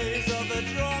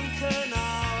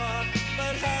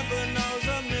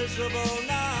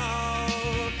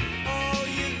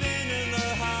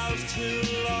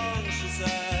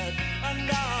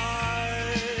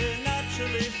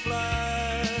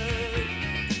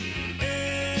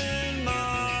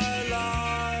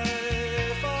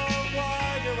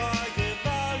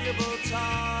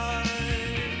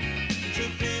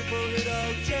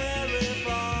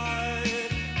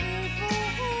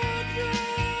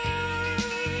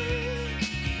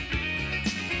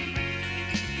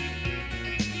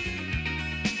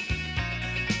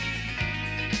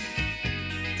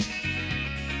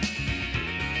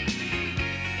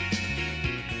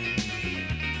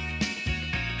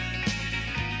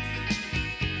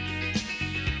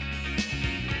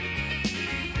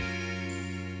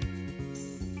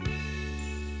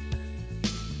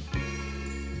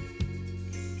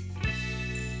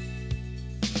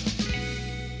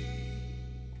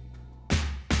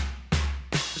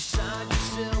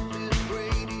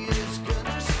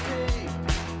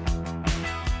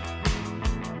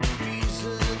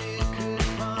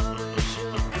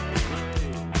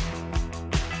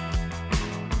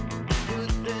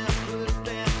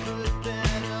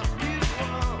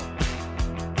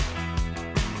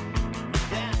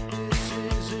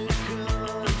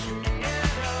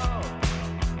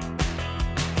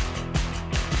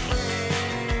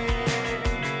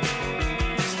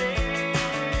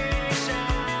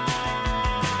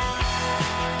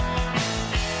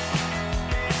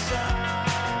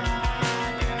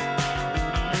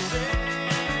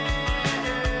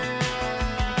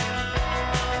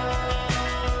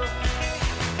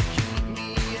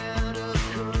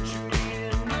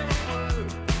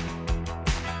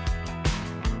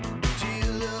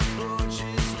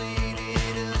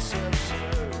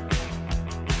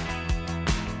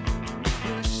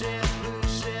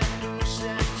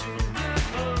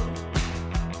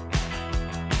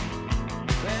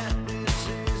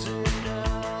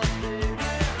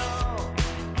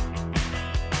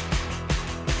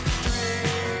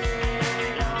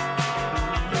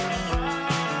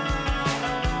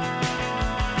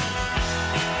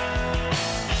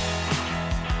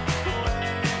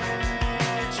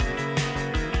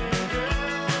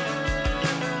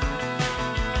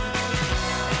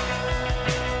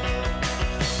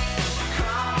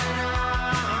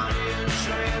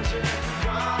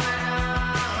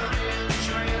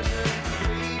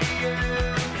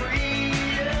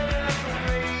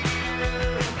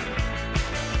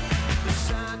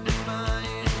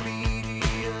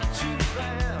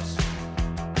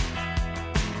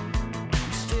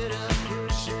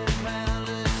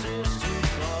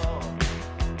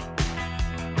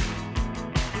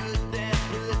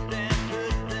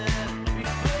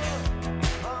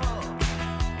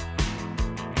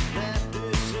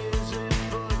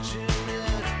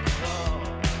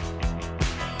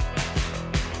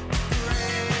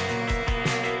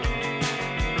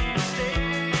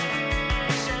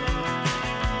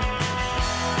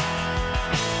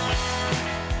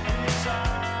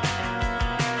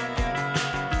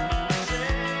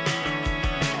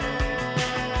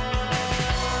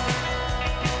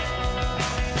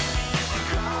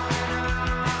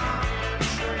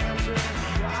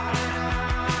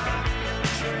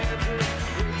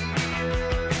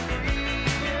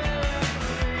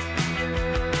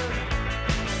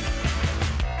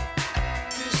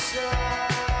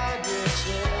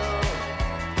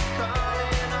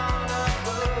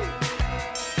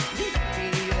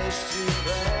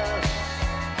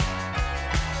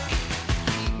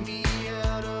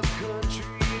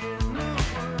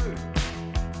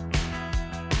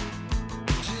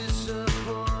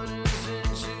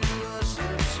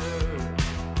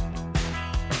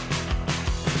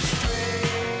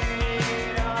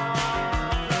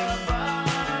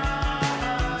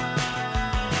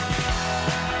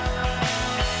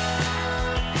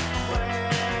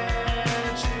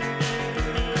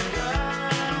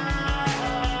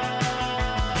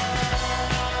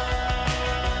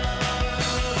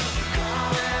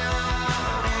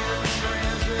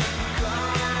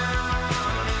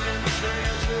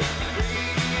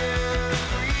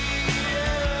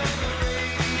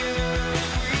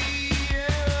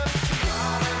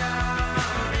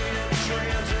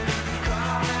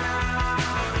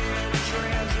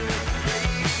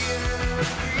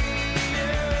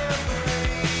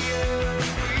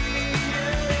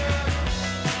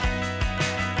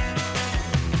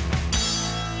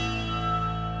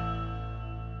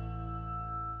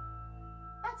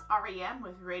REM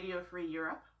with Radio Free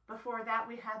Europe. Before that,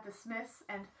 we had the Smiths,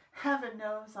 and heaven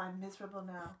knows I'm miserable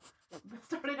now.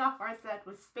 Starting off our set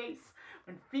with Space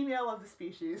and Female of the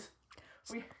Species.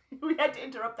 We had to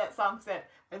interrupt that song set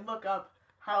and look up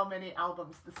how many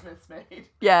albums the Smiths made.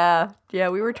 Yeah,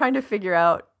 we were trying to figure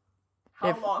out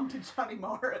How long did Johnny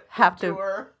Marr have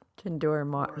endure? to endure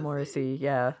Morrissey.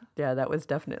 Yeah, that was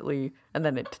definitely, and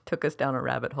then it took us down a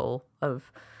rabbit hole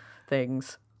of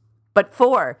things. But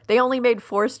they only made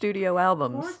 4 studio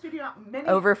albums. 4 studio, many,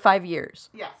 over 5 years.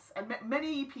 Yes, and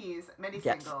many EPs, many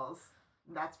singles.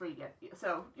 That's where you get,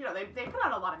 so, they put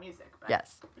out a lot of music. But,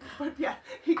 yes. But yeah,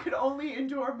 he could only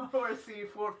endure Morrissey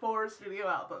for 4 studio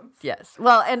albums. Yes.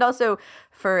 Well, and also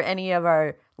for any of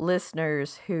our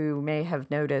listeners who may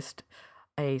have noticed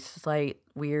a slight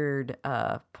weird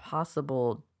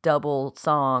possible double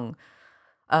song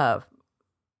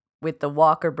with the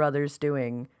Walker Brothers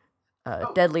doing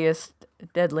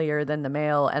Deadlier Than the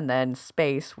Male, and then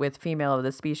Space with Female of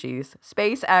the Species.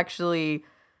 Space actually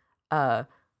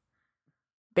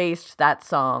based that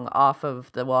song off of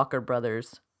the Walker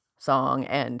Brothers song,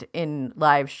 and in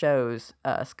live shows,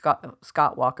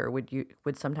 Scott Walker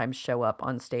would sometimes show up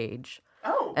on stage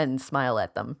and smile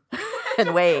at them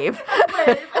and wave.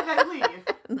 Wave and then leave.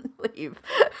 Leave.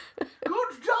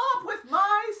 Good job with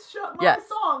my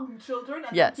song, children.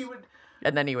 And yes.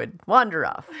 Then he would wander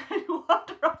off.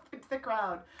 Wander off into the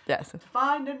crowd. Yes.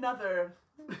 Find another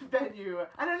venue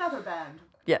and another band.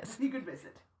 Yes. He could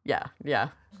visit. Yeah.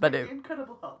 But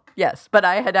Incredible Hulk. Yes, but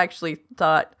I had actually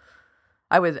thought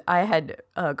I had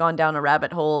gone down a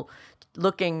rabbit hole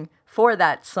looking for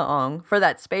that song, for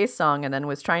that Space song, and then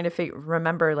was trying to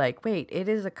remember, like, wait,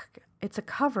 it's a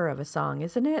cover of a song,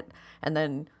 isn't it? And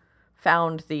then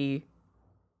found the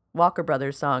Walker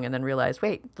Brothers song, and then realized,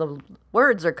 wait, the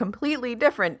words are completely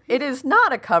different. It is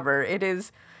not a cover. It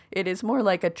is more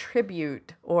like a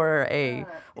tribute or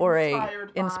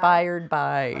inspired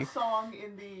by a song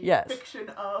in the fiction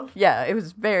of. Yeah, it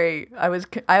was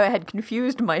I had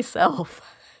confused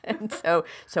myself. And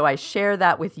so I share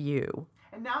that with you.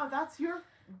 And now that's your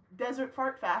desert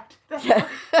fart fact. That's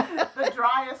the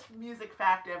driest music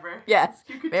fact ever. Yes.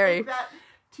 You could very take that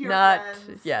to your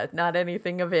friends. Yeah, not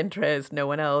anything of interest. No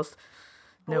one else.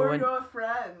 Your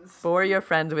friends. Bore your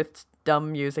friends with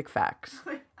dumb music facts.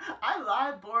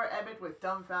 I bore Emmett with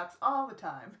dumb facts all the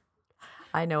time.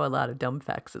 I know a lot of dumb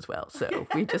facts as well, so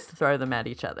we just throw them at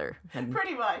each other. And,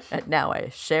 pretty much. And now I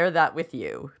share that with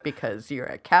you because you're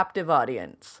a captive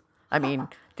audience. I mean,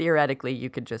 theoretically, you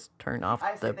could just turn off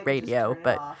the radio,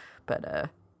 but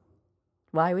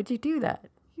why would you do that?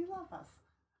 You love us.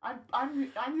 I'm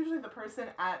usually the person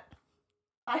I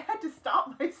had to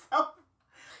stop myself.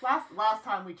 Last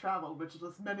time we traveled, which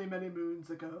was many moons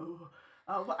ago,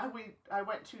 I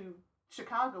went to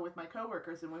Chicago with my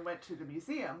coworkers, and we went to the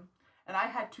museum, and I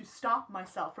had to stop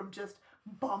myself from just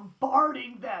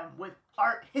bombarding them with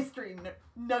art history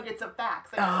nuggets of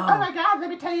facts. Like, oh my God, let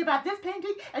me tell you about this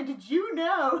painting. And did you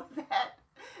know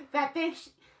that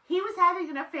he was having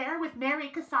an affair with Mary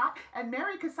Cassatt, and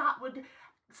Mary Cassatt would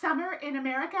summer in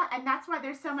America, and that's why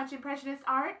there's so much Impressionist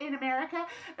art in America.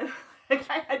 And,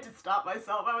 I had to stop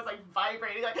myself. I was like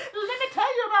vibrating, like, let me tell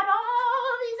you about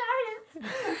all these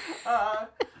artists.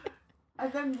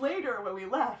 And then later when we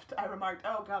left, I remarked,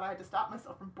 oh God, I had to stop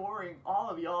myself from boring all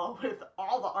of y'all with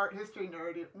all the art history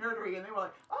nerdery. And they were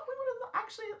like, oh, we would have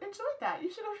actually enjoyed that.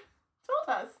 You should have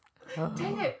told us. Oh.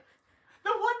 Dang it.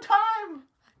 The one time.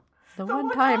 The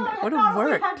one time it would have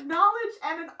worked. We had knowledge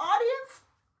and an audience.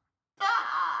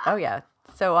 Ah! Oh yeah.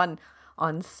 So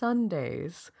on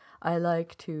Sundays, I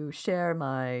like to share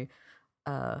my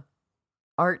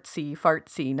artsy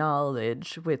fartsy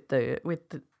knowledge with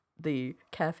the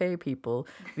cafe people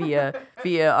via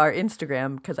our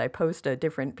Instagram, because I post a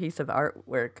different piece of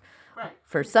artwork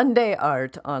for Sunday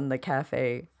art on the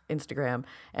cafe Instagram,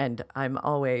 and I'm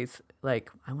always like,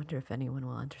 I wonder if anyone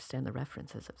will understand the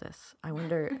references of this. I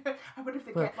wonder if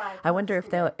they get why. I wonder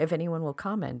if anyone will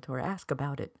comment or ask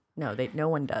about it. No, no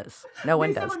one does. No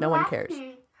one does. No one cares.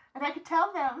 And I could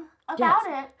tell them about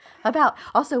it. About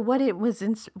also what it was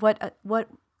what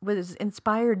was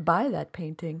inspired by that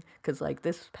painting, because like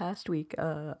this past week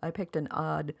I picked an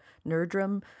odd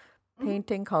Nerdrum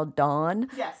painting called Dawn.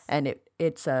 Yes. And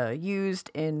it's used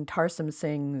in Tarsem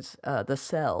Singh's The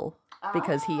Cell,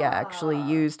 because he actually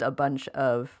used a bunch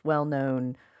of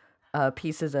well-known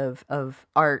pieces of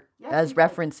art as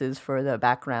references for the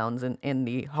backgrounds in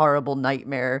the horrible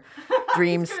nightmare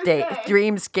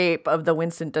dreamscape of the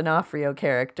Vincent D'Onofrio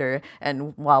character.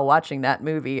 And while watching that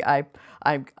movie, I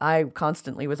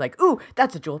constantly was like, ooh,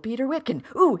 that's a Joel Peter Witkin.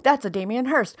 Ooh, that's a Damien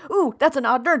Hirst. Ooh, that's an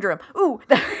Odd Nerdrum. Ooh.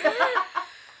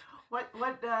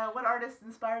 What artist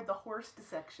inspired the horse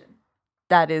dissection?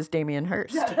 That is Damien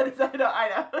Hirst. Yeah, that is, I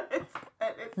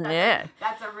know. Yeah.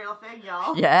 That's a real thing,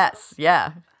 y'all. Yes,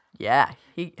 yeah. Yeah,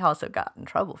 he also got in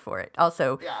trouble for it.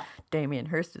 Also, Yeah. Damien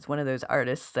Hirst is one of those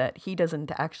artists that he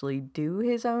doesn't actually do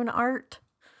his own art.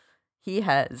 He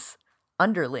has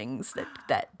underlings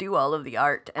that do all of the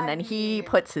art, and then he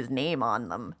puts his name on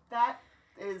them. That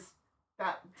is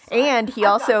that. And he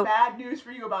I've also got bad news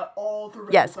for you about all the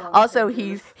yes. Renaissance Also,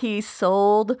 painters. he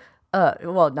sold.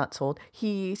 Well, not sold.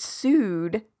 He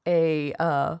sued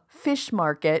a fish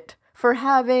market for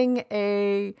having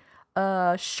a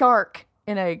shark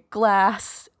in a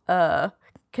glass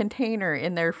container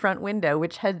in their front window,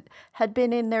 which had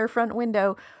been in their front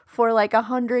window for like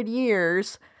 100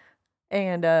 years,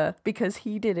 and because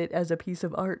he did it as a piece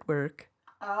of artwork.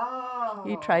 Oh.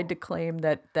 He tried to claim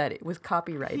that it was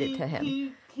copyrighted to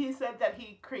him. He said that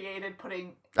he created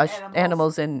putting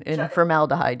Animals in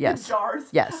formaldehyde, yes. In jars.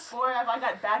 Yes. Boy, have I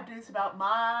got bad news about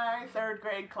my 3rd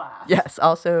grade class. Yes.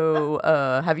 Also,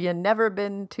 have you never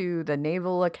been to the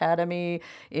Naval Academy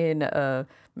in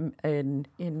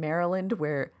Maryland,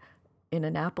 where in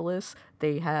Annapolis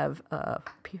they have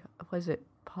was it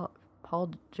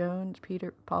Paul Jones?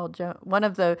 One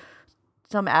of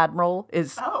some admiral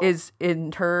is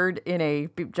interred in a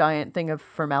giant thing of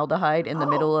formaldehyde in the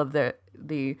middle of the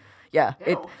yeah.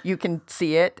 You can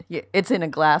see it. It's in a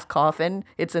glass coffin.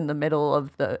 It's in the middle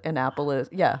of the Annapolis.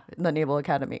 Yeah, the Naval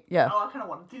Academy. Yeah. Oh, I kind of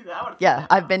want to do that. Yeah,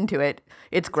 I've been to it.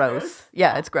 It's gross.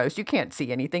 Yeah, it's gross. You can't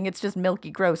see anything. It's just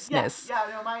milky grossness. Yeah,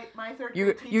 no, my 3rd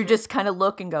grade teacher. You just kind of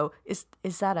look and go, is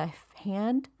that a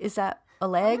hand? Is that a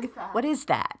leg? What is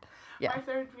that? Yeah.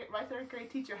 My third grade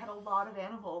teacher had a lot of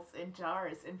animals in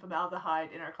jars in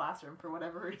formaldehyde in our classroom for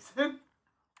whatever reason.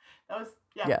 That was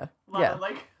a lot of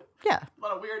a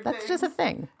lot of weird things. That's just a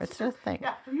thing. It's just a thing.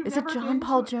 Yeah. Is it John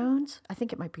Paul Jones? I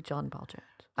think it might be John Paul Jones.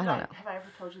 I don't know. Have I ever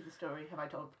told you the story? Have I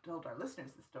told our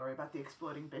listeners the story about the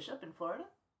exploding bishop in Florida?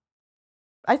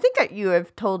 I think you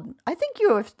have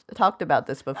talked about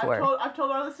this before. I've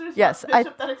told our listeners yes, about the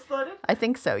bishop that exploded. I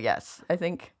think so. Yes, I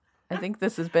think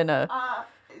this has been a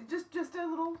just a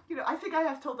little. I think I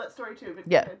have told that story too.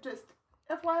 But just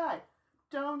FYI,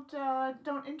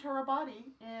 don't inter a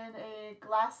body in a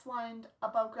glass-lined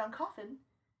above-ground coffin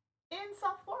in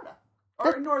South Florida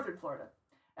or in Northern Florida.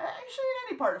 Actually, in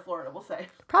any part of Florida, we'll say.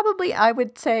 Probably, I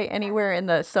would say anywhere in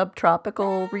the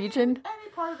subtropical region. Any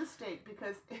part of the state,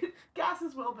 because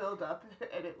gases will build up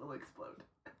and it will explode.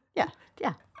 Yeah.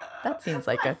 That seems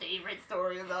like my favorite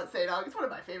story about St. Augustine. One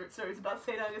of my favorite stories about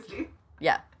St. Augustine.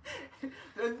 Yeah.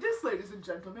 And this, ladies and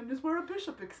gentlemen, is where a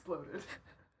bishop exploded.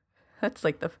 That's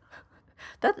like to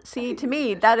me,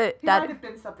 he might have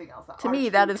been something else. To me,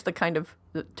 that is the kind of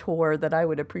tour that I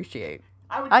would appreciate.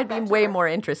 I'd be way more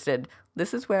interested.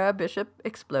 This is where a bishop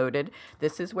exploded.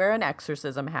 This is where an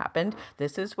exorcism happened.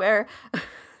 This is where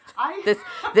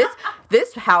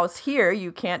this house here,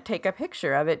 you can't take a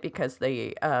picture of it because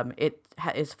it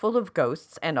is full of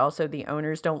ghosts, and also the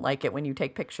owners don't like it when you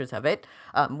take pictures of it,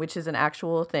 which is an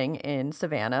actual thing in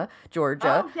Savannah,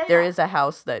 Georgia. There is a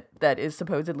house that is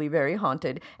supposedly very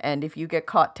haunted, and if you get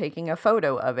caught taking a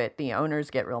photo of it, the owners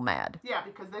get real mad. Yeah,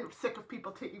 because they were sick of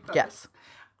people taking photos. Yes.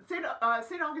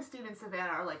 St. Augustine and Savannah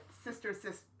are like sister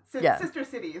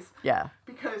cities. Yeah.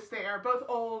 Because they are both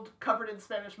old, covered in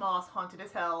Spanish moss, haunted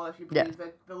as hell, if you believe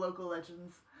the local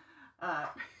legends.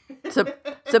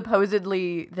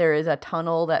 Supposedly, there is a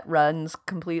tunnel that runs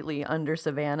completely under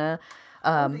Savannah.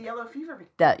 The yellow fever.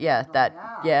 That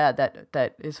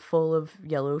is full of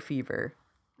yellow fever,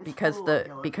 because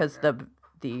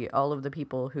all of the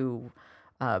people who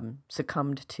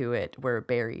succumbed to it were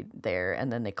buried there,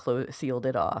 and then they sealed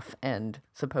it off, and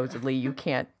supposedly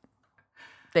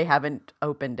they haven't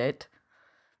opened it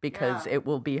because it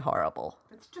will be horrible.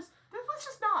 Let's just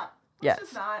not. Yeah.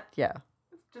 It's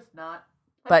just not.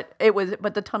 But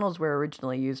the tunnels were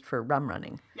originally used for rum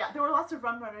running. Yeah, there were lots of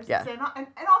rum runners. Yeah. And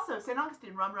also St.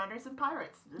 Augustine, rum runners and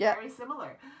pirates. Yeah. Very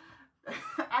similar.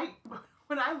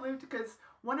 When I lived, because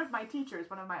one of my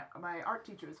art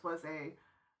teachers was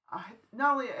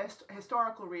not only a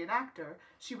historical reenactor,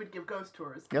 she would give ghost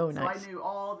tours. Oh, so nice. I knew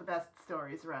all the best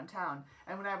stories around town.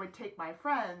 And when I would take my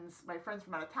friends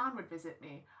from out of town would visit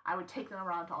me, I would take them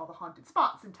around to all the haunted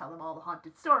spots and tell them all the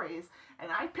haunted stories.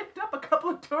 And I picked up a couple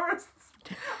of tourists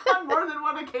on more than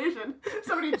one occasion.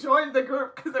 Somebody joined the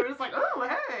group because they were just like, oh,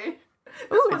 hey,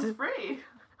 this one's free.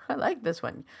 I like this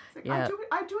one. Like, yeah.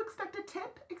 I do expect a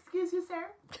tip. Excuse you, sir.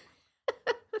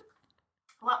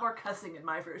 A lot more cussing in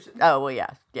my version. Oh, well,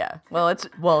 yeah. Well,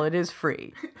 it is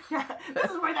free. Yeah, this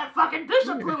is where that fucking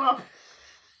bishop blew up.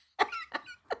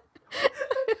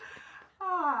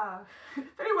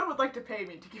 If anyone would like to pay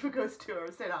me to give a ghost tour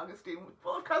of St. Augustine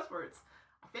full of cuss words.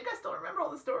 I think I still remember all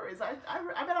the stories. I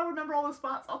bet I'll remember all the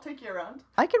spots. I'll take you around.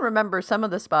 I can remember some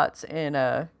of the spots in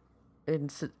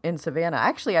Savannah.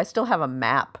 Actually, I still have a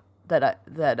map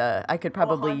that I could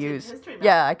probably haunted use. history map.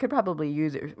 Yeah, I could probably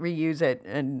reuse it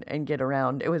and get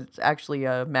around. It was actually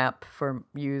a map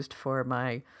used for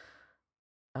my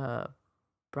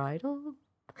bridal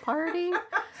party,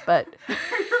 but Your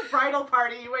bridal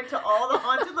party, you went to all the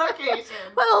haunted locations.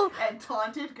 Well- and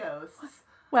taunted ghosts.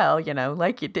 well,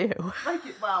 like you do.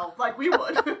 Like we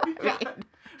would. Yeah.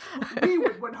 We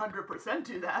would 100%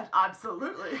 do that.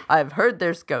 Absolutely. I've heard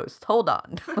there's ghosts. Hold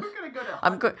on. We're gonna go to.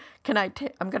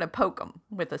 I'm gonna poke them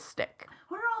with a stick.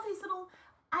 What are all these little?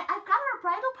 I've got our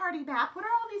bridal party map. What are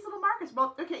all these little markers?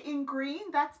 Well, okay, in green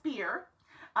that's beer,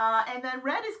 and then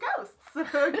red is ghosts. Come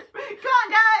on,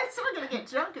 guys, we're gonna get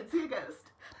drunk and see a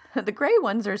ghost. The gray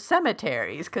ones are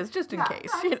cemeteries, because just in Yeah,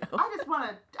 case, I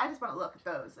just wanna look at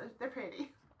those. They're pretty.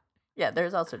 Yeah,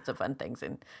 there's all sorts of fun things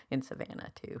in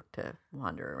Savannah too to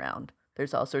wander around.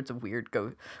 There's all sorts of weird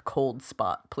cold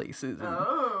spot places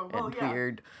and yeah.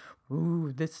 weird.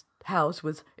 Ooh, this house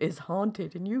is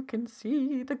haunted, and you can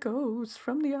see the ghosts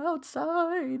from the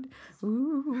outside.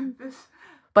 Ooh,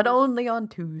 but only on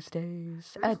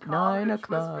Tuesdays at 9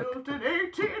 o'clock, Was built in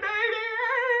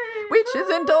 1888. which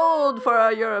isn't old for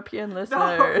our European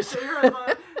listeners. No,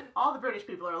 all the British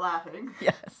people are laughing.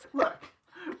 Yes. Look,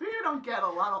 we don't get a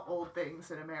lot of old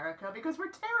things in America because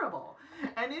we're terrible.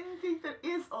 And anything that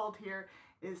is old here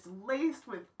is laced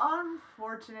with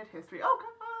unfortunate history. Oh, come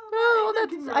on. Well, I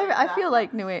can relate to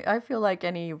I that. feel like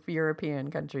any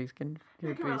European countries can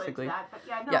I can relate to basically. that. But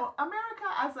yeah, no, Yeah.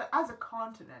 America as a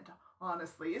continent,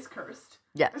 honestly, is cursed.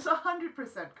 Yes. It's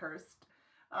 100% cursed.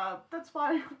 That's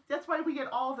why we get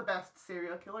all the best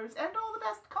serial killers and all the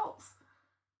best cults.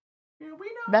 We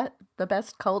know. The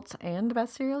best cults and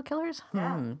best serial killers?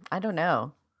 Yeah. I don't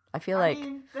know. I feel I like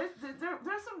mean,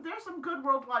 there's some good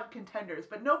worldwide contenders,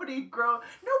 but nobody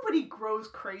grows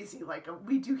crazy like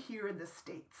we do here in the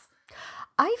States.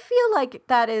 I feel like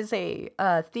that is a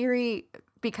theory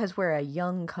because we're a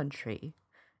young country.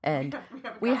 And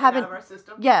we haven't gotten it out of our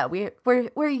system. Yeah,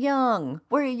 we're young.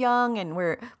 We're young, and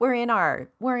we're in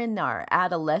our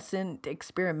adolescent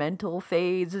experimental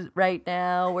phase right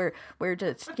now. We're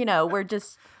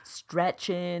just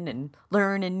stretching and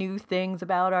learning new things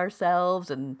about ourselves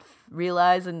and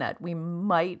realizing that we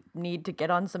might need to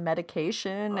get on some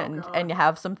medication and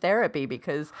have some therapy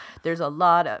because there's a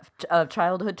lot of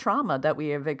childhood trauma that we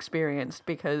have experienced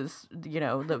because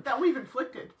that we've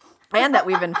inflicted. And that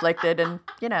we've inflicted, and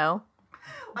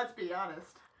Let's be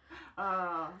honest.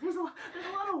 There's a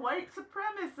lot of white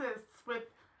supremacists with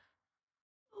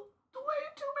way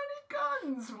too many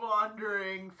guns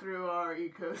wandering through our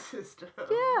ecosystem.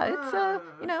 Yeah, it's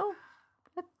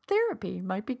therapy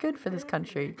might be good for this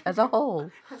country as a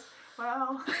whole.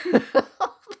 Well,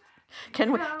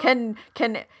 Can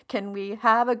we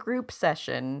have a group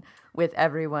session with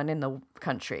everyone in the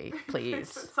country, please?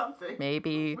 Something.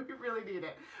 Maybe. We really need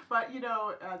it. But,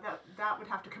 that would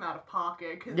have to come out of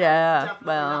pocket. 'Cause Yeah, that's definitely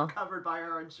well, not covered by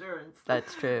our insurance.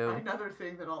 that's true. Another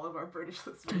thing that all of our British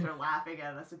listeners are laughing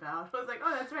at us about. I was like,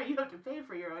 oh, that's right. You have to pay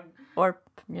for your own. Or,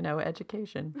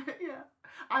 education. Yeah.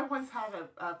 I once had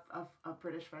a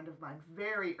British friend of mine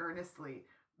very earnestly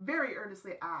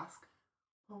ask,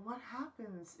 well, what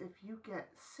happens if you get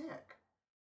sick?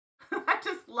 I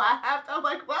just laughed. I'm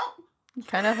like, well,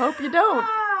 Kind of hope you don't.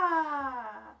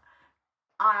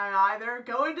 I either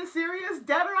go into serious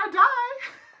debt or I die.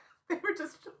 They were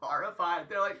just horrified.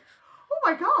 They're like, oh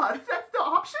my God, that's the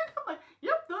option? I'm like,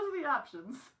 yep, those are the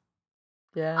options.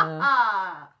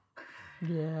 Yeah.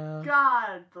 Yeah.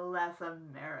 God bless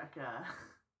America.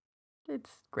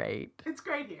 It's great. It's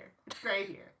great here. It's great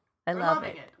here. I We're love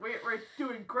loving it. We're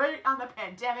doing great on the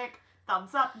pandemic.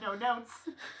 Thumbs up, no notes.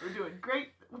 We're doing great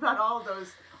about all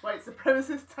those white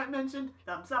supremacists I mentioned.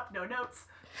 Thumbs up, no notes.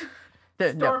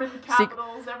 Storming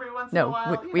capitals every once in a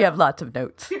while. We have lots of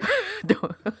notes. We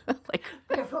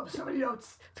have so many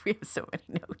notes. We have so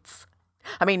many notes.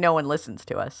 I mean, no one listens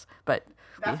to us, but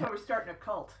That's why we're starting a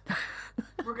cult.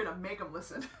 We're gonna make them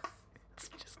listen. It's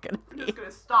just gonna We're just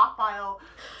gonna stockpile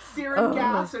sarin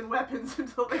gas and weapons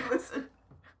until they listen.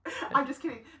 I'm just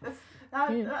kidding.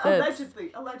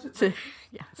 Allegedly.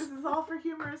 Yes. This is all for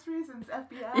humorous reasons,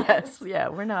 FBI. Yes, yeah,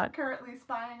 we're not. Currently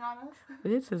spying on us.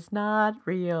 This is not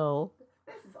real.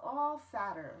 This is all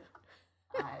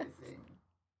satirizing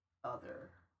other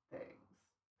things.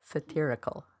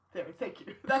 Satirical. There, thank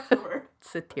you. That's the word.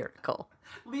 Satirical.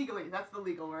 Legally, that's the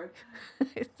legal word.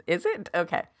 Is it?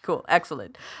 Okay, cool.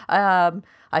 Excellent.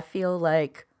 I feel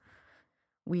like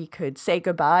we could say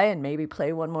goodbye and maybe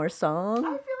play one more song I feel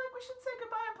like we should say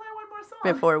goodbye and play one more song.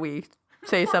 before we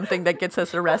say something that gets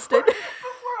us arrested. Before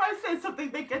I say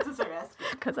something that gets us arrested.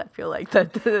 Because I feel like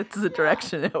that's the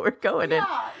direction that we're going in.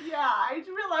 Yeah, I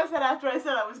realized that after I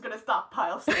said I was going to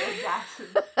stockpile Stan Jackson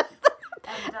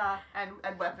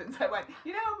and weapons. I went,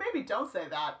 maybe don't say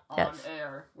that on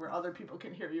air where other people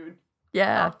can hear you.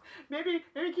 Yeah. Maybe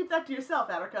keep that to yourself,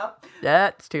 Attercup.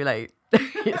 That's too late.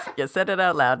 You said it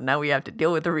out loud. Now we have to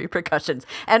deal with the repercussions.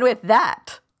 And with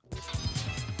that...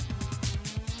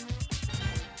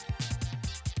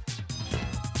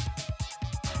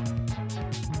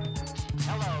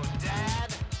 Hello,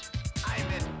 Dad. I'm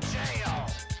in jail.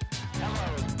 Hello,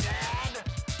 Dad.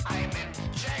 I'm in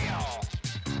jail.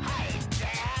 Hi,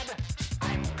 Dad.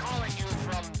 I'm calling you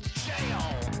from jail.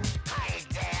 Hi,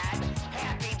 Dad.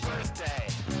 Happy birthday.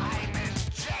 I'm in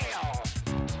jail.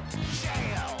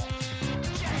 Jail.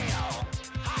 Jail.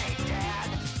 Hi, Dad.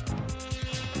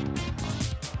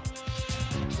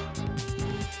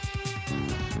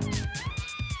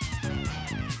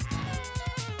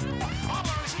 All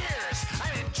those years,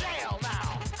 I'm in jail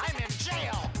now. I'm in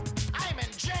jail. I'm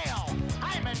in jail.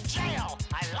 I'm in jail.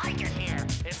 I like it here.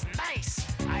 It's nice.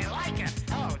 I like it.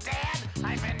 Hello, Dad.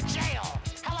 I'm in jail.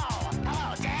 Hello.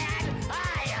 Hello, Dad.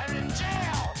 Hi, I'm in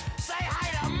jail. Say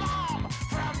hi to Mom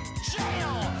from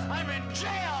jail. I'm in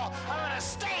jail. I'm gonna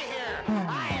stay here.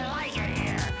 I like it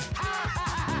here.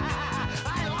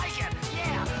 I like it.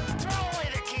 Yeah. Throw away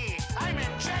the key. I'm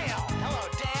in jail. Hello,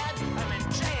 Dad. I'm in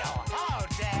jail. Hello,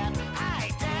 Dad. Hi,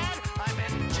 Dad. I'm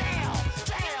in jail.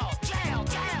 Jail. Jail.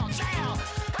 Jail. Jail.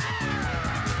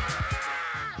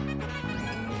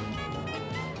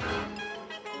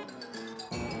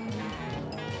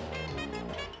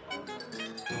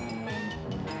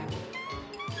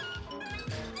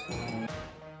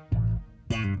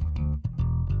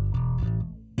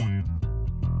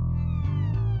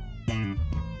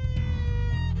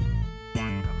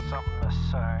 Something to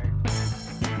say.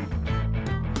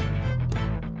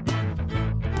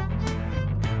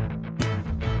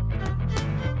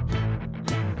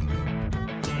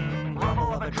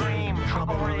 Rubble of a dream,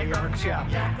 trouble really irks ya.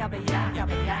 Yak, yabba, yak,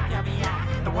 yabba, yak, yabba,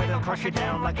 yak. The way they'll crush you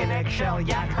down like an eggshell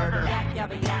yak herder. Yak,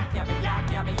 yabba, yak, yabba, yak,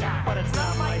 yabba, yak. But it's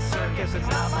not my circus, it's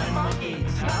not my monkey.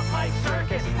 It's not my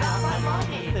circus, it's not my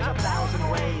monkey. There's 1,000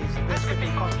 ways this could be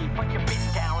funky, but you're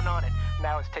beating down on it.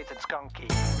 Now it's tasting skunky.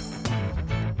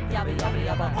 Yabba, yabba,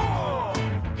 yabba. Oh.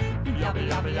 Yabba,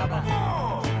 yabba, yabba.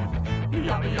 Oh.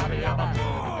 Yabba, yabba, yabba.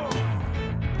 Oh.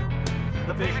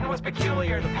 The vision was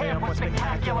peculiar, the payoff was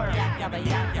spectacular. Yak, yabba,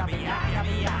 yak, yabba, yak,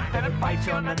 yabba, yak. Then it bites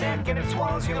you on the neck and it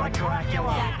swallows you like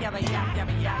Dracula. Yak, yabba, yak,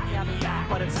 yabba, yak, yabba, yak.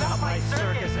 But it's not my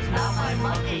circus, it's not my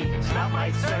monkey. It's not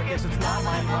my circus, it's not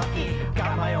my monkey.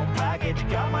 Got my own baggage,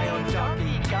 got my own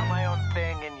donkey. Got my own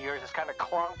thing and yours is kinda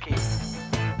clunky.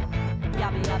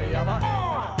 Yabba, yabba, yabba.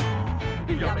 Oh.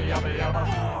 Yabba, yabba, yabba.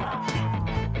 Oh.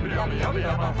 Yabba, yabba,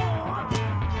 yabba.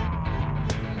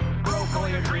 Broke all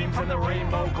your dreams in the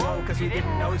rainbow glow, cause you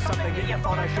didn't know something that you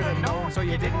thought I should have known, so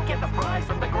you didn't get the prize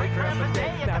from the great triumphant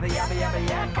day. Now the yabba yabba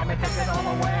yak, come and take it all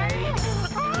away.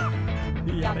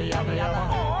 Yabba yabba yabba,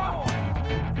 oh.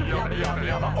 Yabba yabba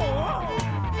yabba, oh.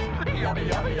 Yabba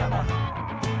yabba yabba.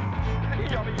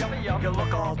 Yabba yabba yabba. You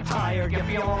look all tired, you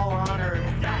feel all honored.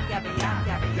 Yak yabba yak,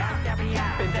 yabba yak, yabba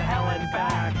yak. Been to hell and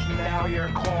back, now you're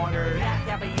cornered. Yak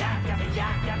yabba yak, yabba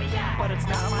yak, yabba yak. But it's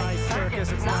not my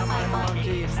circus, it's not my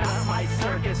monkey. It's not my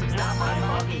circus, it's not my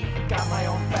monkey. Got my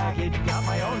own baggage, got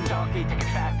my own donkey. Take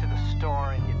it back to the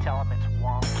store and you tell him it's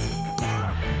wonky.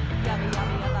 Yabba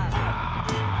yabba yabba.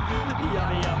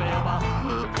 Yabba yabba yabba.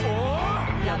 Oh.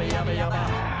 Yabba yabba yabba.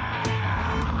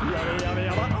 Yabba yabba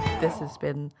yabba. This has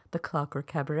been The Clockwork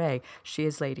Cabaret. She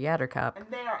is Lady Attercup. And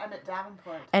they are Emmett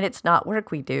Davenport. And it's not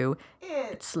work we do.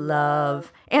 It's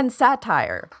love and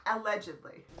satire.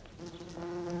 Allegedly.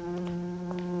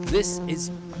 This is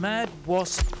Mad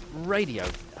Wasp Radio,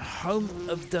 home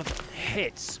of the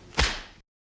hits.